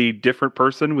completely different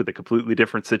person with a completely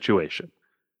different situation.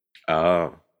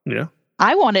 Oh. Yeah.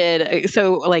 I wanted,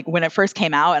 so like when it first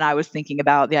came out and I was thinking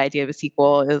about the idea of a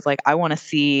sequel, it was like, I want to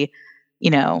see,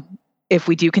 if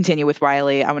we do continue with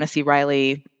Riley, I want to see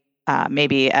Riley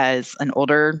maybe as an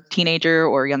older teenager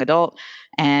or young adult,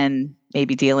 and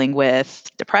maybe dealing with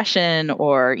depression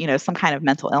or, some kind of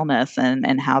mental illness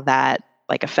and how that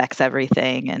like affects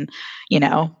everything. And,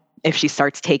 if she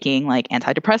starts taking like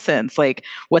antidepressants, like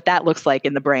what that looks like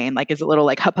in the brain, like is it little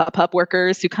like hup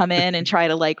workers who come in and try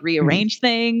to like rearrange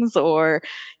things, or,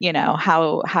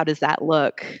 how does that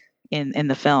look in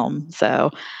the film? So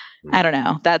I don't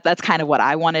know, that's kind of what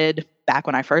I wanted back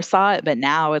when I first saw it. But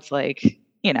now it's like,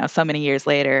 so many years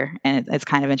later, and it's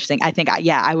kind of interesting. I think,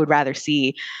 I would rather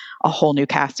see a whole new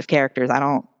cast of characters. I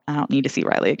don't need to see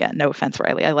Riley again. No offense,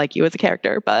 Riley. I like you as a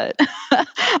character, but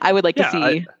I would like to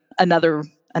see another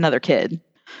kid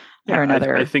or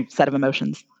another set of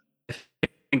emotions. I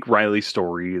think Riley's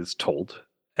story is told,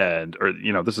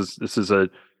 this is a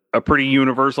pretty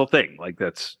universal thing. Like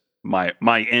that's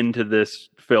my end to this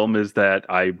film is that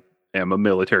I am a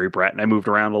military brat and I moved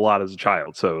around a lot as a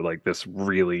child. So like this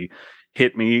really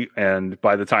hit me. And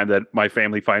by the time that my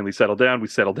family finally settled down, we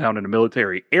settled down in a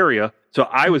military area. So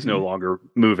I was no longer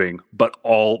moving, but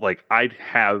I'd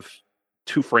have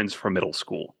two friends from middle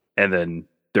school and then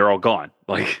they're all gone.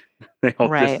 Like they all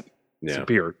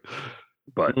disappeared.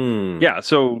 But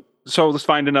so So let's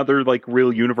find another like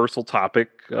real universal topic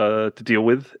to deal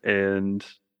with, and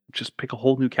just pick a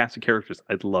whole new cast of characters.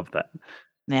 I'd love that.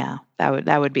 Yeah,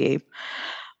 that would be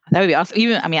awesome.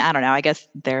 Even, I mean, I don't know. I guess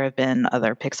there have been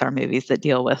other Pixar movies that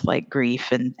deal with like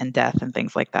grief and death and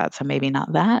things like that. So maybe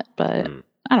not that, but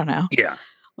I don't know. Yeah.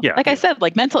 Like I said,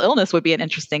 like mental illness would be an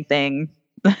interesting thing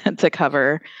to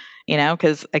cover,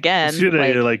 because again,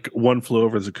 like One Flew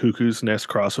Over the Cuckoo's Nest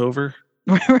crossover,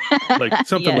 like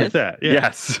something like that. Yeah.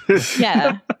 Yes.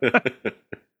 Yeah.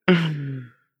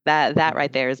 That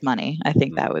right there is money. I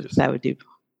think that would do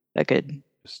good.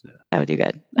 That would do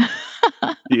good.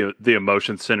 the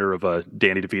emotion center of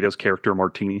Danny DeVito's character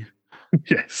Martini.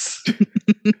 Yes.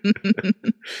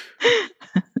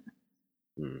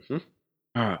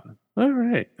 All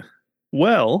right.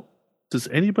 Well, does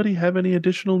anybody have any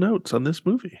additional notes on this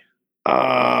movie?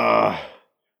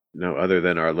 No, other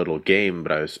than our little game,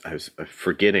 but I was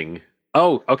forgetting.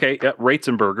 Oh, okay.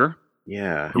 Ratzenberger.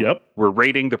 Yeah. Yep. We're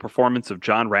rating the performance of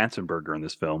John Ratzenberger in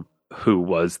this film, who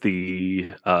was the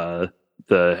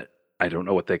I don't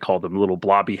know what they called them, little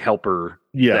blobby helper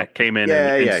that came in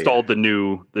and installed the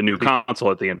new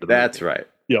console at the end of the That's movie. right.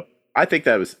 Yep. I think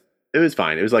it was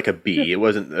fine. It was like a B. It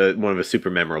wasn't one of the super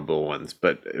memorable ones,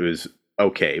 but it was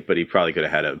okay. But he probably could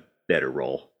have had a better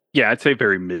role. Yeah, I'd say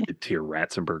very mid-tier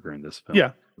Ratzenberger in this film.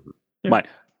 Yeah.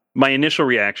 My initial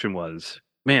reaction was,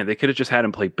 man, they could have just had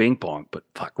him play Bing Bong, but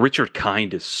fuck, Richard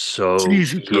Kind is so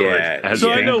good as so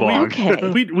Bing I know Bong.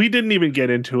 we didn't even get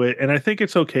into it, and I think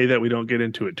it's okay that we don't get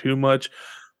into it too much.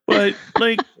 But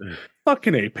like,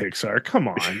 fucking A, Pixar, come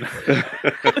on.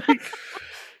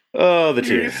 Oh, the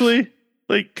tears. Seriously?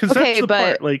 Like, because that's the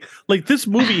part. Like this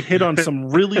movie hit on some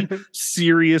really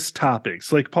serious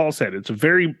topics. Like Paul said, it's a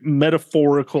very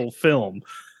metaphorical film,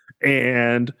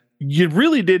 and you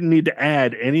really didn't need to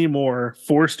add any more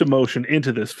forced emotion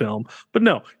into this film. But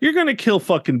no, you're going to kill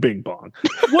fucking Bing Bong.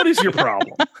 What is your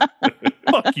problem?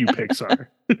 Fuck you, Pixar.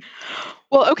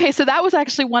 Well, okay, so that was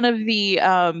actually one of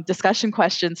the discussion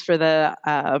questions for the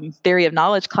theory of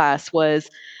knowledge class was,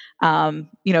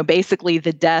 basically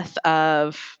the death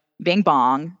of Bing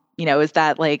Bong, is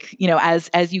that like,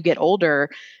 as you get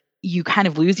older, you kind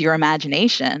of lose your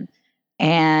imagination.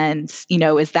 And,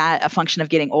 is that a function of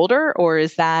getting older, or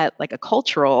is that like a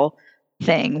cultural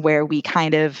thing where we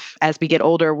kind of, as we get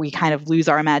older, we kind of lose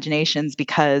our imaginations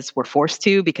because we're forced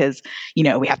to, because,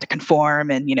 we have to conform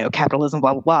and, capitalism,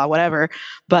 blah, blah, blah, whatever.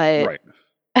 But right.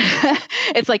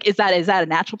 It's like, is that a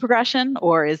natural progression,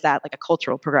 or is that like a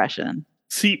cultural progression?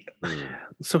 See,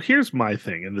 so here's my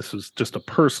thing, and this is just a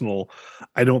personal,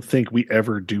 I don't think we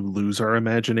ever do lose our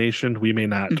imagination. We may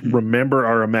not remember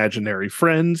our imaginary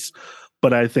friends,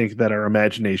 but I think that our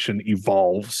imagination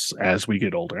evolves as we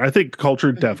get older. I think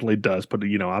culture definitely does, but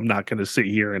I'm not going to sit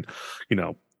here and,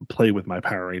 play with my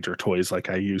Power Ranger toys like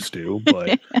I used to.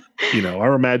 But,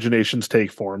 our imaginations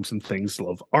take forms in things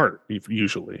of art,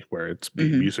 usually, where it's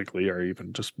musically or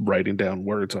even just writing down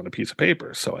words on a piece of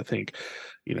paper. So I think,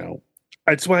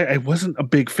 that's why I wasn't a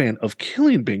big fan of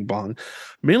killing Bing Bong,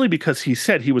 mainly because he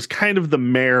said he was kind of the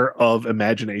mayor of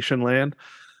Imagination Land.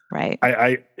 Right.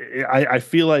 I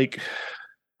feel like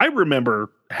I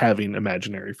remember having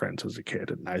imaginary friends as a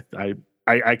kid, and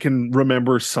I can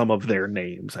remember some of their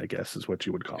names, I guess is what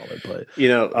you would call it. But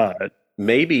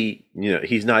maybe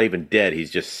he's not even dead.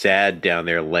 He's just sad down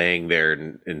there, laying there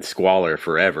in squalor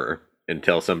forever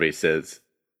until somebody says,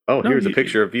 "Oh, here's a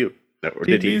picture of you." Or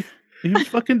did he? He was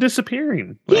fucking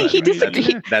disappearing. Yeah, he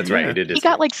disappeared. That's right. He did. He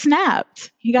got like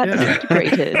snapped. He got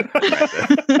disintegrated.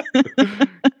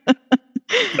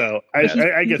 So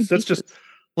I guess that's just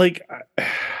like,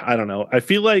 I don't know. I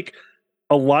feel like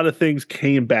a lot of things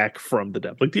came back from the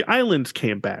dead. Like the islands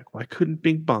came back. Why couldn't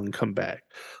Bing Bong come back?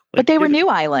 But they were new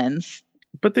islands.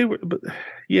 But they were. But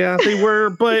yeah, they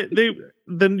were. But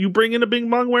then you bring in a Bing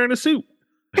Bong wearing a suit.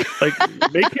 Like,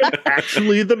 make him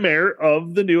actually the mayor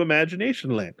of the new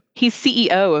Imagination Land. He's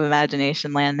CEO of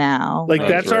Imagination Land now. Like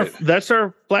that's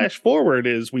our flash forward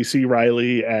is we see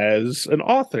Riley as an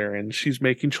author, and she's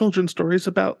making children's stories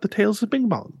about the tales of Bing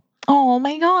Bong. Oh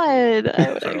my god,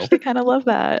 I would actually kind of love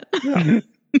that. Yeah.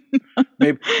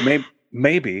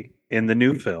 maybe in the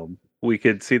new film we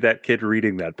could see that kid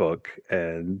reading that book,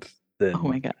 and then oh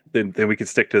my god, then we could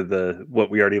stick to what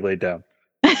we already laid down.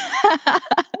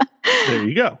 There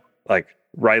you go. Like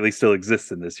Riley still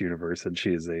exists in this universe, and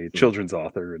she is a children's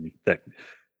author, and that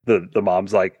the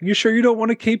mom's like, "You sure you don't want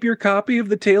to keep your copy of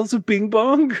the Tales of Bing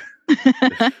Bong?"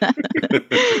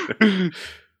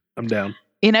 I'm down.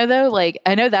 Though, like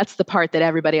I know that's the part that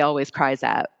everybody always cries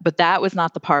at, but that was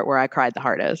not the part where I cried the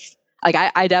hardest. Like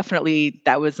I definitely,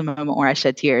 that was a moment where I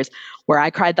shed tears. Where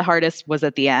I cried the hardest was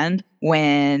at the end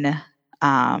when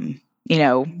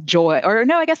Joy, or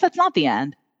no, I guess that's not the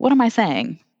end. What am I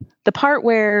saying? The part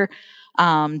where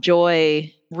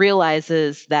Joy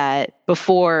realizes that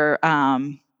before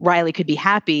Riley could be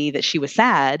happy, that she was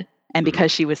sad. And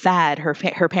because she was sad,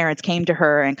 her parents came to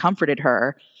her and comforted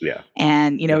her. Yeah.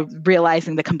 And,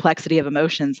 realizing the complexity of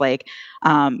emotions,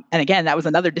 and again, that was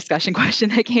another discussion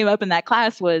question that came up in that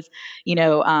class was, do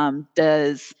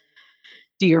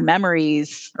your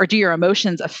memories or do your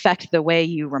emotions affect the way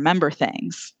you remember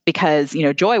things? Because,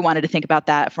 Joy wanted to think about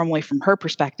that from her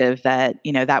perspective, that,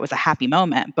 that was a happy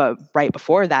moment. But right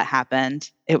before that happened,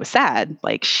 it was sad.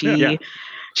 Like she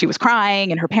was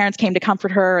crying and her parents came to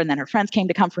comfort her, and then her friends came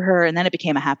to comfort her, and then it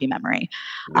became a happy memory.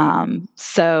 And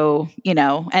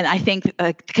I think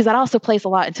because that also plays a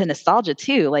lot into nostalgia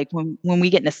too. Like when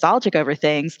we get nostalgic over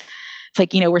things, it's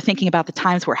like, we're thinking about the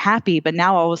times we're happy, but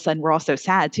now all of a sudden we're also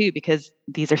sad too, because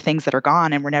these are things that are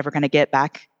gone and we're never going to get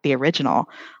back the original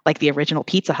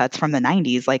Pizza Huts from the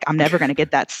 90s. Like I'm never going to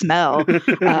get that smell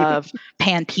of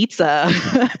pan pizza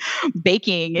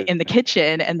baking in the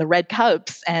kitchen and the red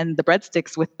cups and the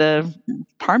breadsticks with the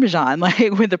Parmesan,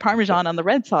 with the Parmesan on the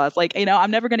red sauce. Like,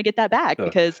 I'm never going to get that back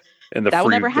because that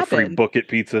will never happen. The free bucket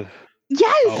pizza.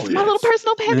 Yes, my little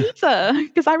personal pan pizza,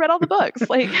 because I read all the books.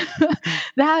 Like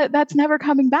that's never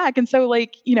coming back. And so I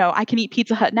can eat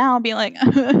Pizza Hut now and be like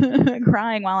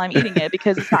crying while I'm eating it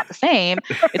because it's not the same.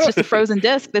 It's just a frozen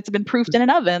disc that's been proofed in an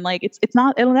oven. Like it's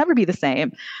not, it'll never be the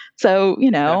same. So,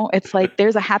 it's like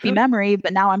there's a happy memory,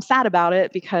 but now I'm sad about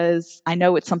it because I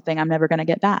know it's something I'm never going to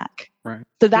get back. Right.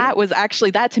 So that was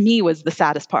actually, that to me was the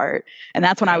saddest part. And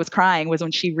that's when I was crying, was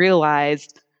when she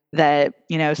realized that,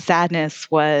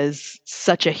 sadness was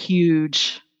such a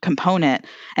huge component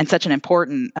and such an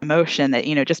important emotion that,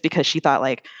 just because she thought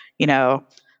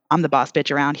I'm the boss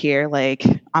bitch around here, like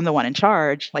I'm the one in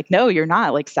charge. Like, no, you're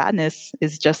not. Like sadness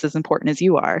is just as important as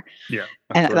you are. Yeah.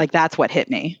 And that's what hit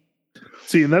me.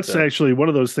 See, and that's actually one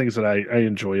of those things that I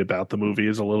enjoy about the movie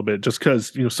is a little bit just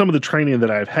because, some of the training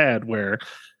that I've had where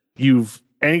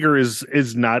anger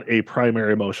is not a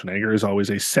primary emotion. Anger is always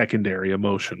a secondary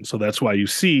emotion. So that's why you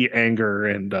see anger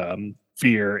and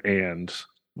fear and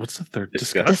what's the third?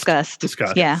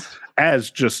 Disgust. Yeah. As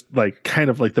just kind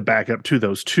of like the backup to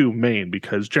those two main,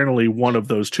 because generally one of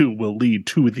those two will lead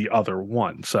to the other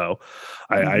one. So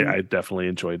I definitely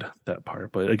enjoyed that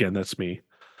part. But again, that's me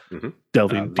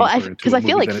delving deeper into a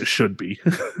movie than it should be.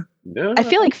 I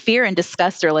feel like fear and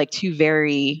disgust are two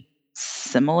very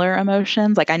similar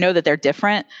emotions. Like I know that they're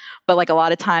different, but a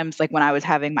lot of times, when I was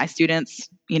having my students,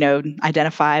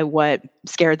 identify what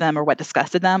scared them or what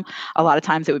disgusted them, a lot of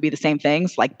times it would be the same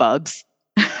things, like bugs.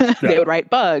 They would write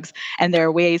bugs, and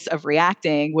their ways of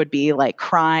reacting would be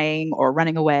crying or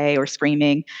running away or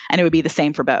screaming, and it would be the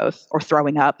same for both, or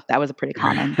throwing up. That was a pretty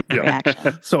common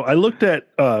reaction. So I looked at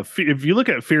if you look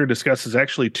at fear and disgust is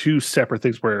actually two separate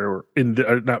things. Where in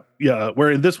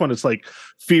this one it's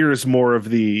fear is more of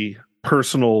the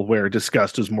personal, where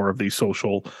disgust is more of the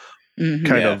social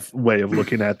kind of way of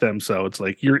looking at them. So it's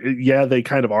they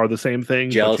kind of are the same thing.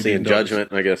 Jealousy and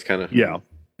judgment, I guess, kind of. Yeah.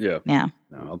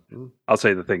 No, I'll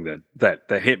say the thing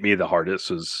that hit me the hardest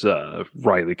was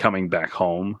Riley coming back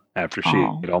home after she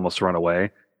had almost run away.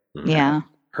 Yeah.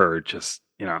 Her just,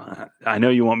 I know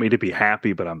you want me to be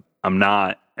happy, but I'm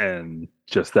not. And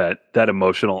just that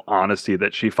emotional honesty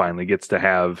that she finally gets to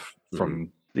have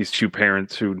from these two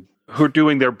parents who are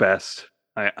doing their best.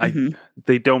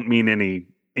 They don't mean any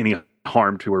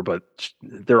harm to her, but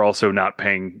they're also not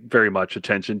paying very much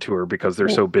attention to her because they're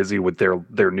so busy with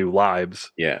their new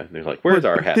lives. Yeah, they're like, "Where's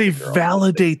our happy They girl?"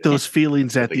 validate those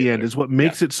feelings at the end is what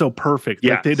makes it so perfect.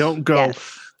 Yes. They don't go,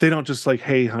 they don't just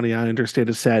 "Hey, honey, I understand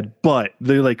it's sad," but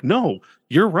they're like, "No,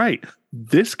 you're right.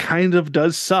 This kind of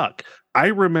does suck. I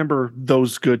remember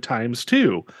those good times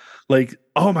too."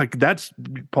 Oh my, that's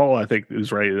Paul, I think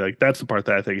is right. That's the part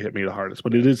that I think hit me the hardest,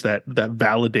 but it is that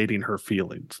validating her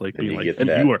feelings, being and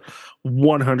you are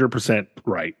 100%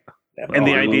 right. And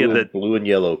the idea that blue and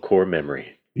yellow core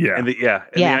memory. Yeah. And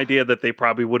the idea that they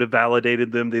probably would have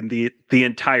validated them the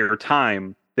entire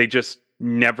time. They just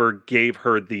never gave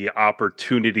her the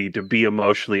opportunity to be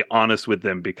emotionally honest with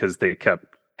them because they kept,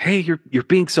 "Hey, you're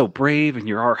being so brave and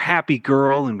you're our happy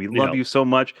girl and we love you so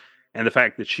much." And the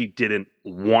fact that she didn't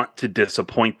want to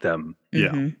disappoint them,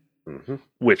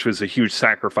 which was a huge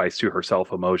sacrifice to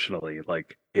herself emotionally.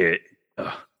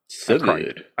 So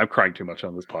good. I'm crying too much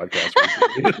on this podcast.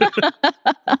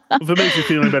 If it makes you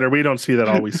feel any better, we don't see that.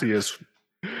 All we see is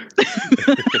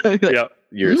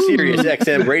your Sirius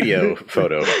XM radio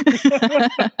photo.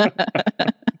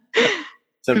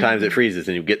 Sometimes it freezes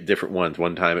and you get different ones.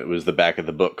 One time it was the back of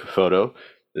the book photo.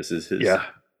 This is his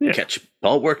Yeah. Catch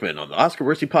Paul Workman on the Oscar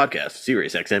Worthy Podcast,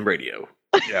 Sirius XM Radio.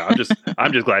 Yeah,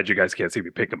 I'm just glad you guys can't see me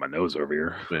picking my nose over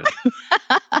here. Yeah.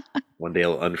 One day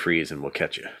it'll unfreeze and we'll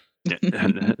catch you.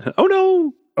 Oh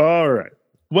no! All right.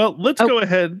 Well, let's go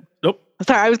ahead. Nope.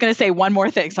 Sorry, I was going to say one more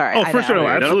thing. Sorry. Oh, for sure. No, No,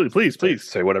 absolutely. Please.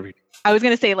 Say whatever. I was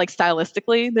going to say, like,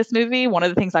 stylistically, this movie, one of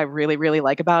the things I really, really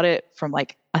like about it from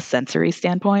like a sensory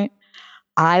standpoint,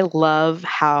 I love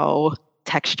how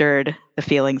textured the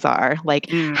feelings are, like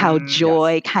how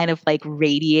joy kind of like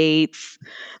radiates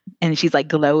and she's like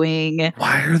glowing.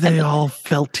 Why are they all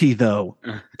felty though?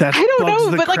 That I don't bugs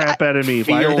know, the but, like, crap out of me.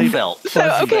 Why are they felt. So,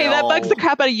 okay, that bugs the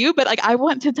crap out of you, but like I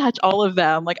want to touch all of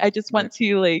them. Like I just want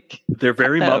to like. They're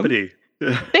very them. Muppety.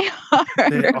 They are.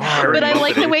 They are But I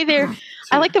like the way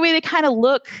I like the way they kind of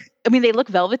look. I mean, they look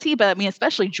velvety, but I mean,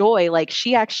 especially Joy, like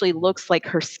she actually looks like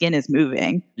her skin is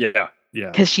moving. Yeah.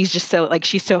 Because she's just so like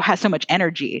has so much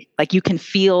energy. Like you can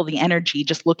feel the energy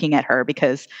just looking at her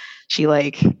because she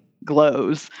like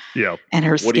glows. Yeah. And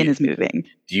her skin is moving.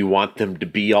 Do you want them to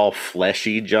be all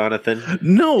fleshy, Jonathan?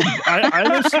 No,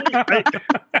 I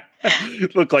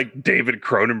Look like David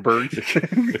Cronenberg.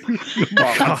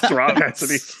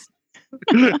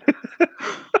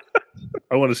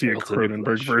 I want to see a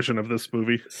Cronenberg version of this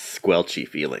movie. Squelchy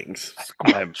feelings.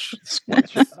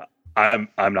 I'm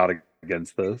not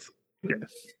against this.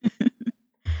 Yes.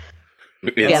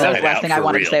 Yeah, that was the last thing I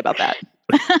wanted to say about that.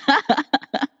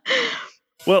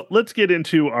 Well, let's get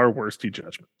into our worsty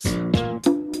judgments.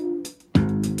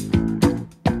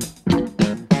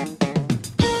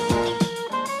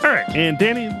 All right, and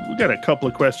Danny, we got a couple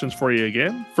of questions for you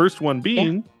again. First one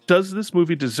being, does this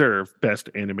movie deserve Best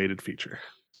Animated Feature?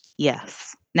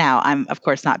 Yes. Now, I'm of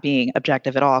course not being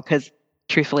objective at all because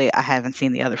truthfully, I haven't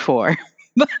seen the other four.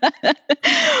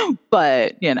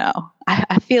 But you know,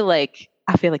 I feel like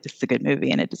this is a good movie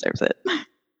and it deserves it.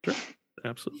 Sure,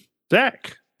 absolutely.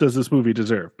 Zach, does this movie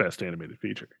deserve Best Animated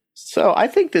Feature? So I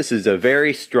think this is a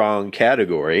very strong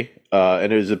category,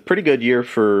 and it was a pretty good year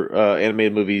for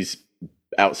animated movies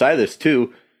outside of this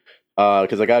too.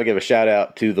 Because I got to give a shout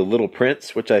out to The Little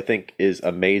Prince, which I think is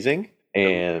amazing,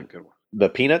 and the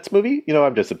Peanuts movie. You know,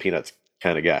 I'm just a Peanuts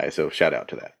kind of guy, so shout out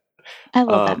to that. I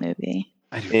love that movie.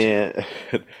 And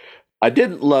I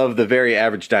didn't love The Very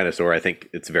Average Dinosaur. I think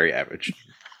it's very average.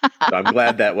 So I'm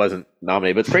glad that wasn't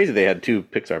nominated. But it's crazy they had two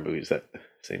Pixar movies that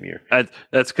same year.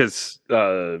 That's because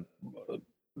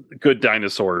Good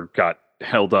Dinosaur got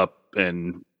held up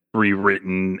and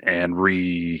rewritten and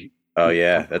Oh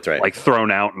yeah, that's right. like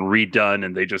thrown out and redone,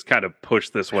 and they just kind of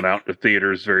pushed this one out to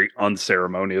theaters very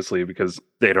unceremoniously because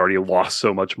they had already lost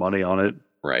so much money on it.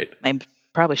 Right. They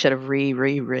probably should have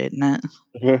rewritten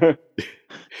it.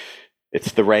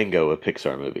 It's the Rango of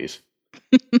Pixar movies.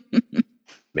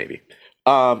 Maybe.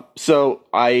 So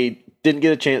I didn't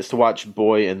get a chance to watch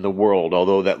Boy in the World,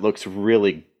 although that looks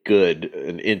really good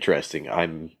and interesting.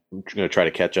 I'm going to try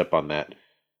to catch up on that.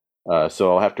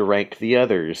 So I'll have to rank the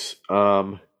others.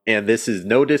 And this is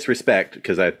no disrespect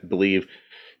because I believe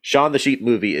Shaun the Sheep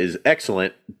movie is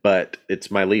excellent, but it's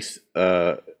my least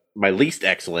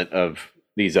excellent of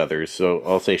these others. So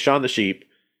I'll say Shaun the Sheep.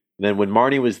 And then When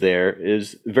Marnie Was There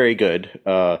is very good,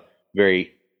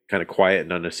 very kind of quiet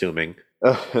and unassuming.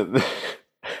 I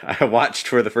watched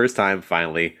for the first time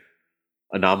finally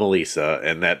Anomalisa,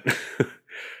 and that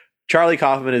Charlie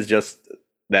Kaufman is just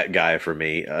that guy for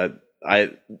me.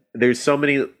 There's so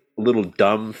many little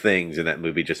dumb things in that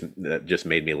movie that just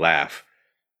made me laugh.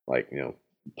 Like, you know,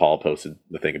 Paul posted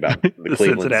the thing about the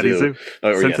Cleveland Cincinnati Zoo.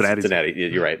 Oh, Cincinnati. Cincinnati. Yeah,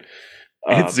 you're right.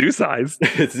 It's zoo size.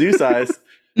 It's zoo size.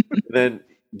 Then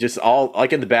just all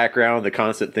like in the background, the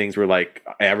constant things were like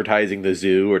advertising the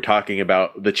zoo or talking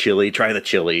about the chili. Try the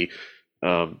chili.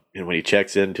 And when he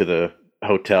checks into the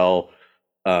hotel,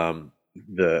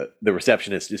 the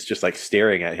receptionist is just like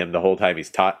staring at him the whole time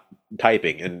he's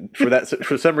typing. And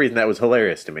for some reason that was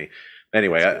hilarious to me.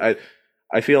 Anyway,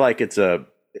 I feel like it's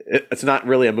not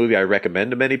really a movie I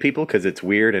recommend to many people because it's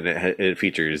weird and it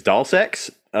features doll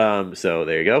sex. So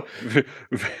there you go.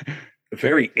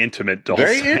 Very intimate doll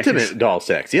Very sex. intimate doll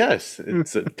sex, yes.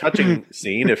 It's a touching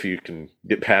scene if you can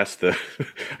get past the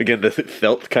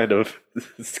felt kind of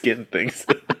skin things.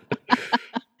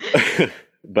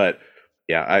 But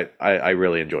yeah, I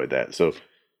really enjoyed that. So,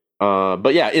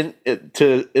 but yeah, in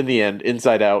the end,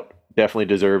 Inside Out definitely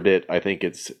deserved it. I think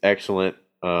it's excellent.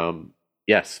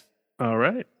 Yes. All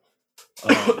right.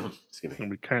 It's going to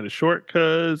be kind of short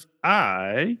because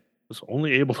I was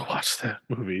only able to watch that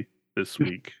movie this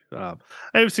week. I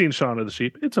have seen Shaun of the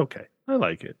Sheep. It's okay. I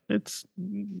like it. It's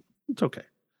okay.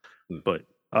 But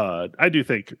I do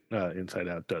think Inside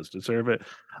Out does deserve it.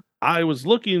 I was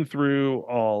looking through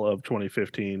all of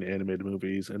 2015 animated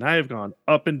movies, and I have gone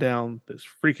up and down this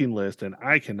freaking list, and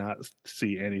I cannot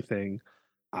see anything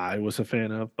I was a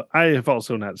fan of. But I have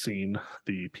also not seen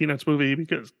the Peanuts movie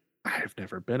because I have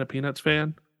never been a Peanuts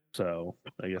fan. So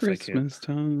I guess Christmas I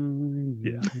can't. time.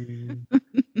 Yeah.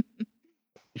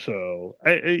 So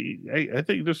I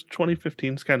think this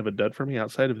 2015 is kind of a dud for me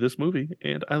outside of this movie,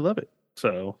 and I love it.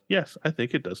 So yes, I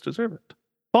think it does deserve it.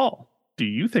 Paul, do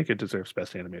you think it deserves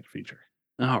Best Animated Feature?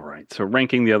 All right. So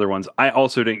ranking the other ones, I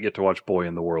also didn't get to watch Boy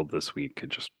in the World this week. It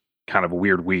just kind of a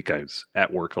weird week. I was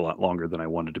at work a lot longer than I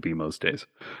wanted to be most days.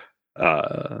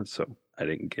 So I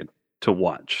didn't get to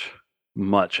watch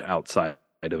much outside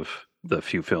of the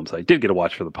few films I did get to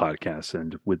watch for the podcast.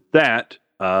 And with that,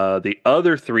 the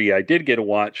other three I did get to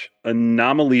watch.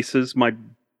 Anomalisa's my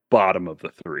bottom of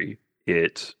the three.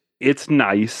 It's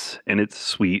nice and it's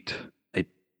sweet. I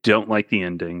don't like the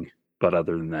ending, but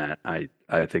other than that, I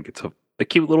think it's a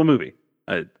cute little movie.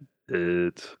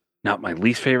 It's not my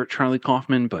least favorite Charlie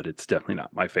Kaufman, but it's definitely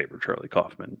not my favorite Charlie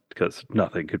Kaufman because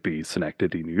nothing could be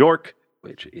Synecdoche, New York,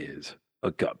 which is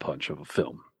a gut punch of a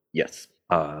film. Yes.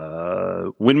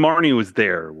 When Marnie was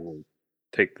there, we'll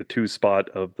take the 2 spot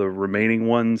of the remaining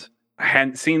ones. I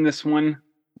hadn't seen this one.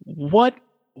 What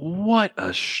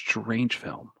a strange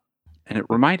film. And it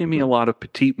reminded me a lot of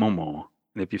Petite Maman.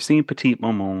 And if you've seen Petite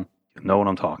Maman, you know what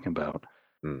I'm talking about.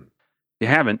 If you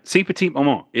haven't, see Petite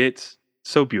Maman. It's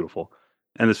so beautiful.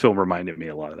 And this film reminded me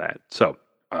a lot of that. So,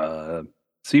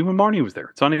 see when Marnie was there.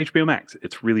 It's on HBO Max.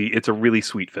 It's a really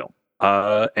sweet film.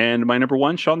 And my number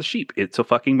one, Shaun the Sheep. It's a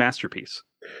fucking masterpiece.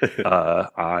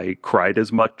 I cried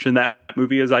as much in that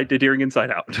movie as I did during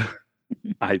Inside Out.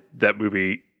 That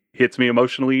movie hits me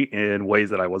emotionally in ways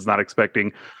that I was not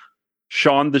expecting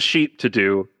Shaun the Sheep to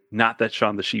do. Not that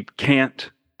Shaun the Sheep can't,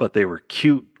 but they were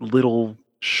cute little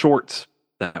shorts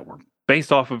that were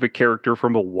based off of a character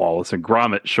from a Wallace and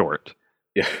Gromit short.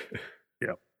 Yeah.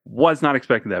 Yeah. Was not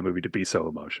expecting that movie to be so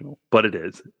emotional, but it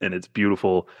is, and it's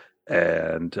beautiful.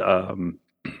 And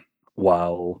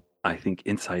while I think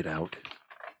Inside Out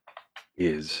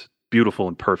is beautiful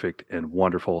and perfect and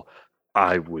wonderful,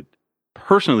 I would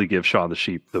personally give Shaun the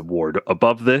Sheep the award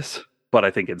above this, but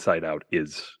I think Inside Out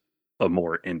is a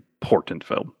more important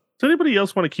film. Does anybody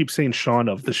else want to keep saying Shaun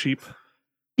of the Sheep?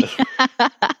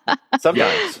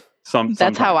 Sometimes.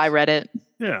 That's how I read it.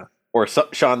 Yeah. Or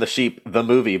Shaun the Sheep, the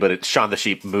movie, but it's Shaun the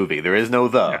Sheep movie. There is no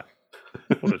the.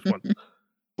 Yeah. Well, there's one.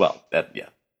 Well, yeah.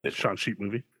 It's Shaun Sheep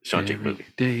movie. Shaun Sheep movie.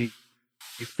 Day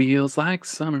it feels like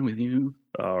summer with you.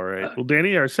 All right. Well,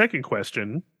 Danny, our second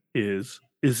question is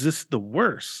this the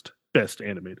worst Best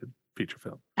Animated Feature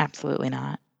Film? Absolutely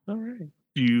not. All right.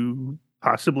 Do you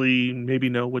possibly maybe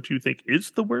know what you think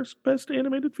is the worst Best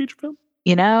Animated Feature Film?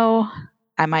 You know,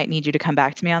 I might need you to come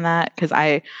back to me on that because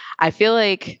I feel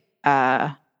like,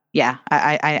 I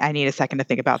need a second to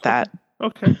think about that.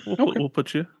 Okay. We'll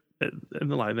put you in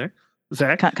the line there.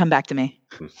 Zach? Come back to me.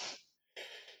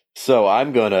 So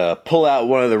I'm going to pull out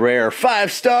one of the rare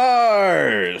 5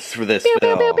 stars for this Pew,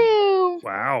 film. pew, pew, pew.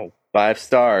 Wow. 5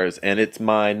 stars, and it's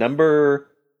my number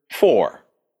 4.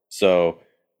 So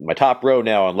my top row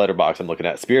now on Letterboxd, I'm looking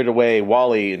at Spirited Away,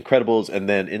 WALL-E, Incredibles, and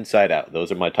then Inside Out.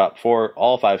 Those are my top 4,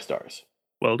 all 5 stars.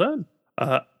 Well done.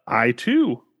 I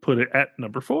too put it at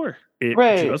number 4. It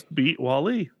just beat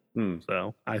WALL-E.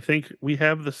 So I think we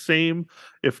have the same,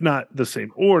 if not the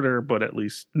same order, but at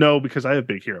least no, because I have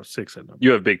Big Hero 6 in them.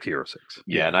 You have Big Hero 6.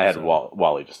 Yeah, and I had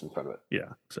WALL-E just in front of it. Yeah.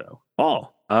 So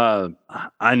Paul.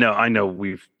 I know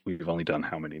we've only done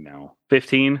how many now?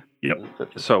 15? Yep.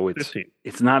 So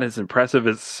it's not as impressive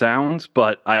as it sounds,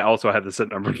 but I also have this at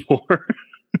number 4.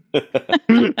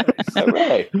 All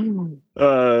right.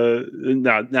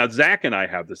 Now Zach and I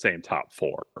have the same top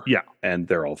 4. Yeah. And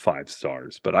they're all 5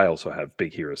 stars, but I also have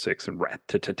Big Hero 6 and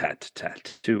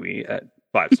Ratatouille at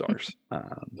 5 stars.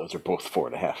 Those are both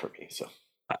 4.5 for me.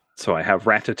 So I have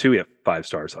Ratatouille at 5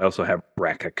 stars. I also have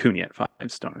Raccacoonie at 5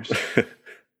 stars.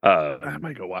 I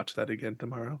might go watch that again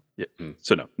tomorrow. Yeah.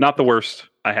 So no, not the worst.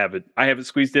 I have it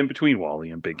squeezed in between WALL-E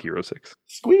and Big Hero 6.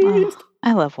 Squeezed. Oh,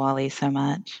 I love WALL-E so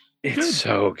much. It's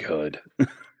so good.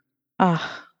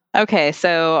 Okay,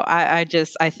 so I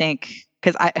think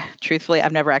because truthfully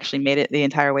I've never actually made it the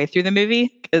entire way through the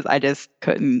movie because I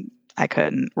couldn't.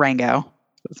 Rango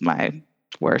was my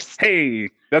worst.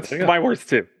 Hey, that's my worst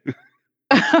too.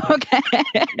 Okay.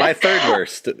 My third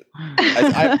worst.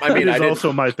 I mean, it's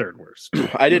also my third worst.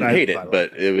 I didn't hate it,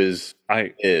 but it was.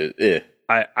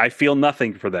 I feel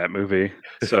nothing for that movie,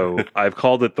 so I've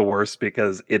called it the worst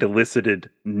because it elicited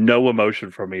no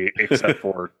emotion from me except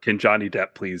for, can Johnny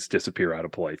Depp please disappear out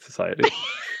of polite society?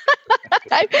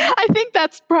 I think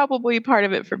that's probably part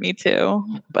of it for me too.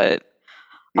 But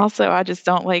also, I just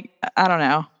don't like. I don't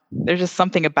know. There's just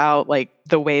something about like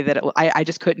the way that I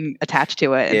just couldn't attach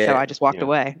to it, and so I just walked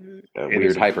away.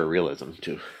 Weird hyper realism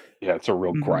too. Yeah, it's a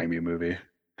real grimy movie.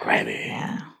 Grimy.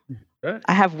 Yeah. Right.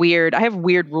 I have weird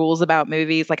rules about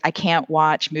movies. Like I can't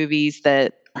watch movies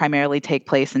that primarily take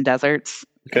place in deserts.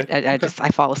 Okay. I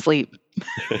fall asleep.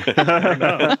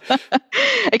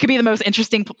 It could be the most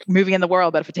interesting movie in the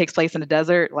world, but if it takes place in a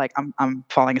desert, like I'm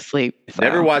falling asleep. So.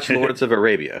 Never watched Lawrence of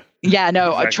Arabia. Yeah, no,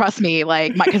 Exactly. trust me.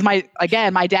 Like, because my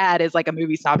dad is like a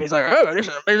movie snob. He's like, oh, this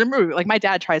is an amazing movie. Like, my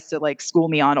dad tries to like school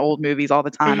me on old movies all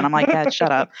the time, and I'm like, Dad,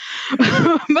 shut up.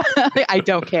 I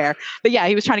don't care. But yeah,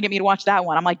 he was trying to get me to watch that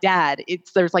one. I'm like, Dad,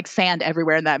 there's like sand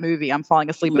everywhere in that movie. I'm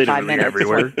falling asleep in 5 minutes.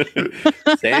 Everywhere.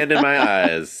 Sand in my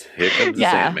eyes. Here comes the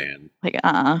Sandman. Like,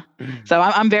 So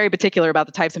I'm very particular about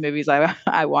the types of movies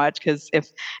I watch, because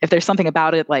if there's something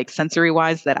about it, like sensory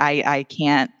wise, that I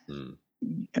can't,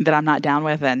 that I'm not down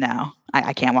with, then no,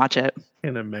 I can't watch it.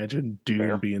 Can't imagine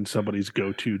Dune being somebody's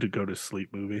go-to to go to sleep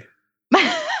movie.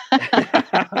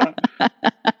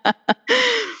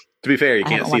 To be fair, you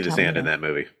can't see the sand in that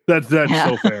movie. That's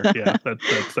so fair. Yeah,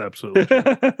 that's absolutely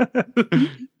true.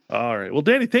 All right. Well,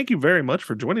 Danny, thank you very much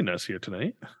for joining us here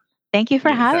tonight. Thank you for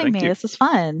having me. This is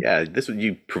fun. Yeah,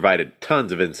 you provided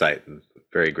tons of insight, and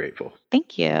very grateful.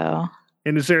 Thank you.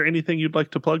 And is there anything you'd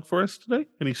like to plug for us today?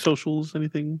 Any socials?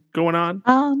 Anything going on?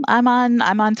 I'm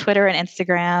on Twitter and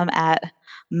Instagram at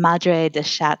Madre de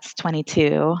Chats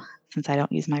 22, since I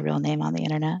don't use my real name on the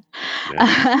internet.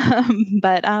 Yeah.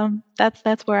 But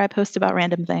that's where I post about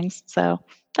random things. So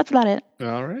that's about it.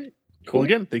 All right. Cool. Well,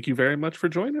 again, thank you very much for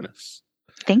joining us.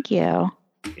 Thank you.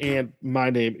 And my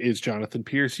name is Jonathan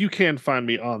Pierce. You can find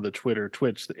me on the Twitter,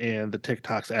 Twitch, and the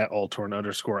TikToks at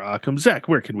 @Altorn_Occam. Zach,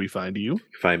 where can we find you?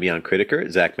 Find me on Critiker,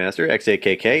 Zach Master,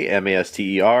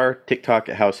 XAKKMASTER, TikTok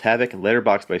at House Havoc, and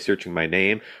Letterboxd by searching my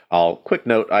name. Quick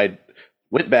note, I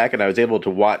went back and I was able to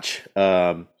watch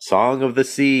Song of the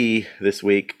Sea this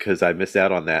week because I missed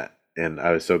out on that. And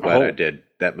I was so glad I did.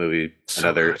 That movie, So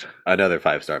another good.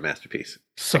 5-star masterpiece.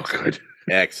 So good.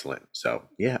 Excellent. So,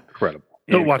 yeah. Incredible.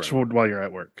 Don't watch while you're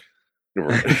at work.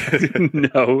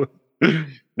 No.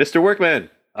 Mr. Workman.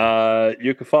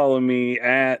 You can follow me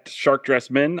at Shark Dress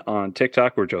Men on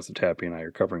TikTok, where Joseph Tappy and I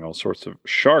are covering all sorts of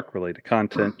shark-related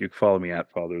content. You can follow me at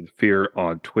Father of the Fear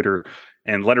on Twitter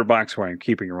and Letterboxd, where I'm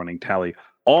keeping a running tally.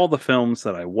 All the films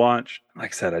that I watched,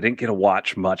 like I said, I didn't get to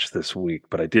watch much this week,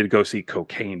 but I did go see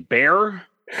Cocaine Bear.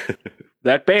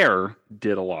 That bear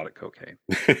did a lot of cocaine.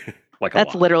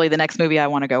 That's literally the next movie I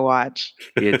want to go watch.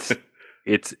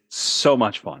 It's so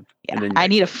much fun. Yeah, I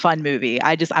need a fun movie.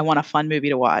 I want a fun movie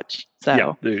to watch. So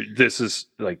yeah, this is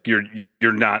like you're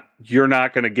not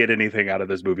going to get anything out of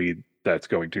this movie that's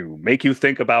going to make you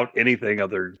think about anything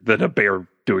other than a bear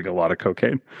doing a lot of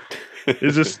cocaine.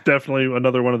 Is this definitely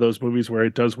another one of those movies where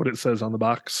it does what it says on the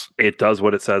box? It does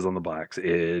what it says on the box.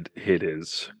 It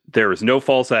is. There is no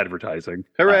false advertising.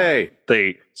 Hooray!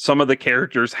 Some of the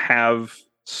characters have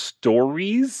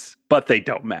stories, but they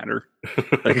don't matter.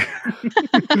 Like,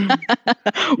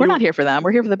 we're not here for them.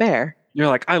 We're here for the bear. You're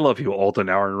like, I love you, Alden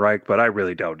Ehrenreich, but I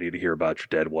really don't need to hear about your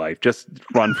dead wife. Just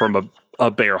run from a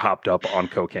bear hopped up on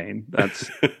cocaine. That's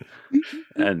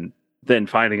and then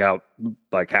finding out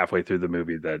like halfway through the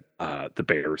movie that the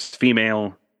bear is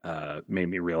female made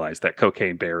me realize that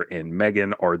Cocaine Bear and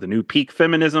Megan are the new peak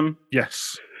feminism.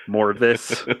 Yes. More of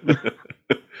this.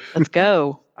 Let's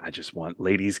go. I just want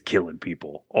ladies killing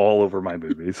people all over my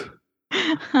movies.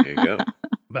 There you go.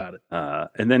 About it.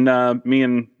 And then me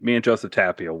and Joseph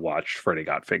Tapia watched Freddy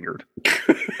Got Fingered.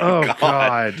 Oh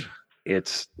God.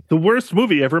 It's the worst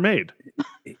movie ever made.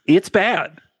 It's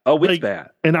bad. Oh, it's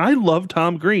bad. And I love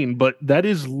Tom Green, but that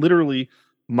is literally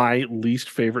my least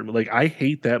favorite. Like, I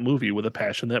hate that movie with a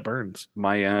passion that burns.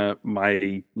 My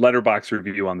my Letterboxd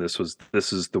review on this was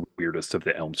the weirdest of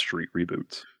the Elm Street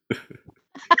reboots.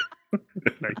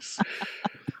 Nice.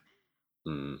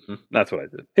 Mm-hmm. That's what I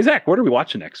did. Hey, Zach, what are we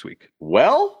watching next week?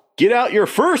 Well, get out your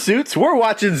fursuits. We're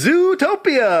watching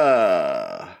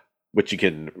Zootopia, which you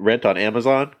can rent on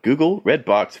Amazon, Google,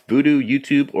 Redbox, Vudu,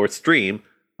 YouTube, or stream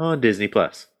on Disney+.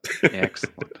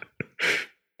 Excellent.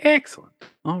 Excellent.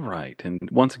 All right. And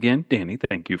once again, Danny,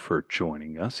 thank you for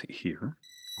joining us here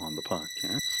on the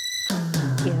podcast.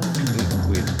 Thank you.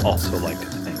 We'd also like to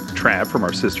thank Trav from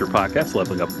our sister podcast,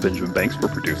 Leveling Up with Benjamin Banks, for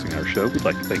producing our show. We'd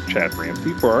like to thank Chad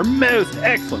Ramsey for our most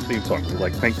excellent theme song. We'd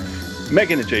like to thank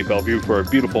Megan and Jay Bellevue for our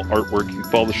beautiful artwork. You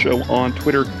can follow the show on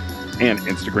Twitter and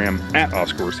Instagram at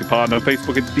Oscar Grouches Pod. And on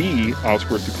Facebook at The Oscar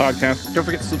Grouches Podcast. Don't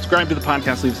forget to subscribe to the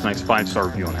podcast. Leave us a nice 5-star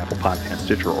review on Apple Podcasts,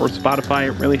 Stitcher, or Spotify.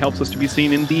 It really helps us to be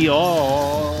seen in the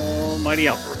almighty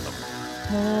algorithm.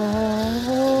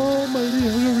 Almighty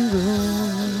algorithm.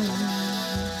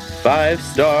 5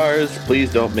 stars.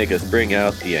 Please don't make us bring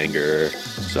out the anger.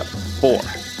 So,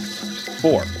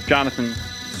 for Jonathan,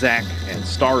 Zach, and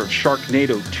star of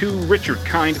Sharknado 2, Richard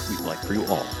Kind, we'd like for you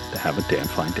all to have a damn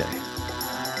fine day.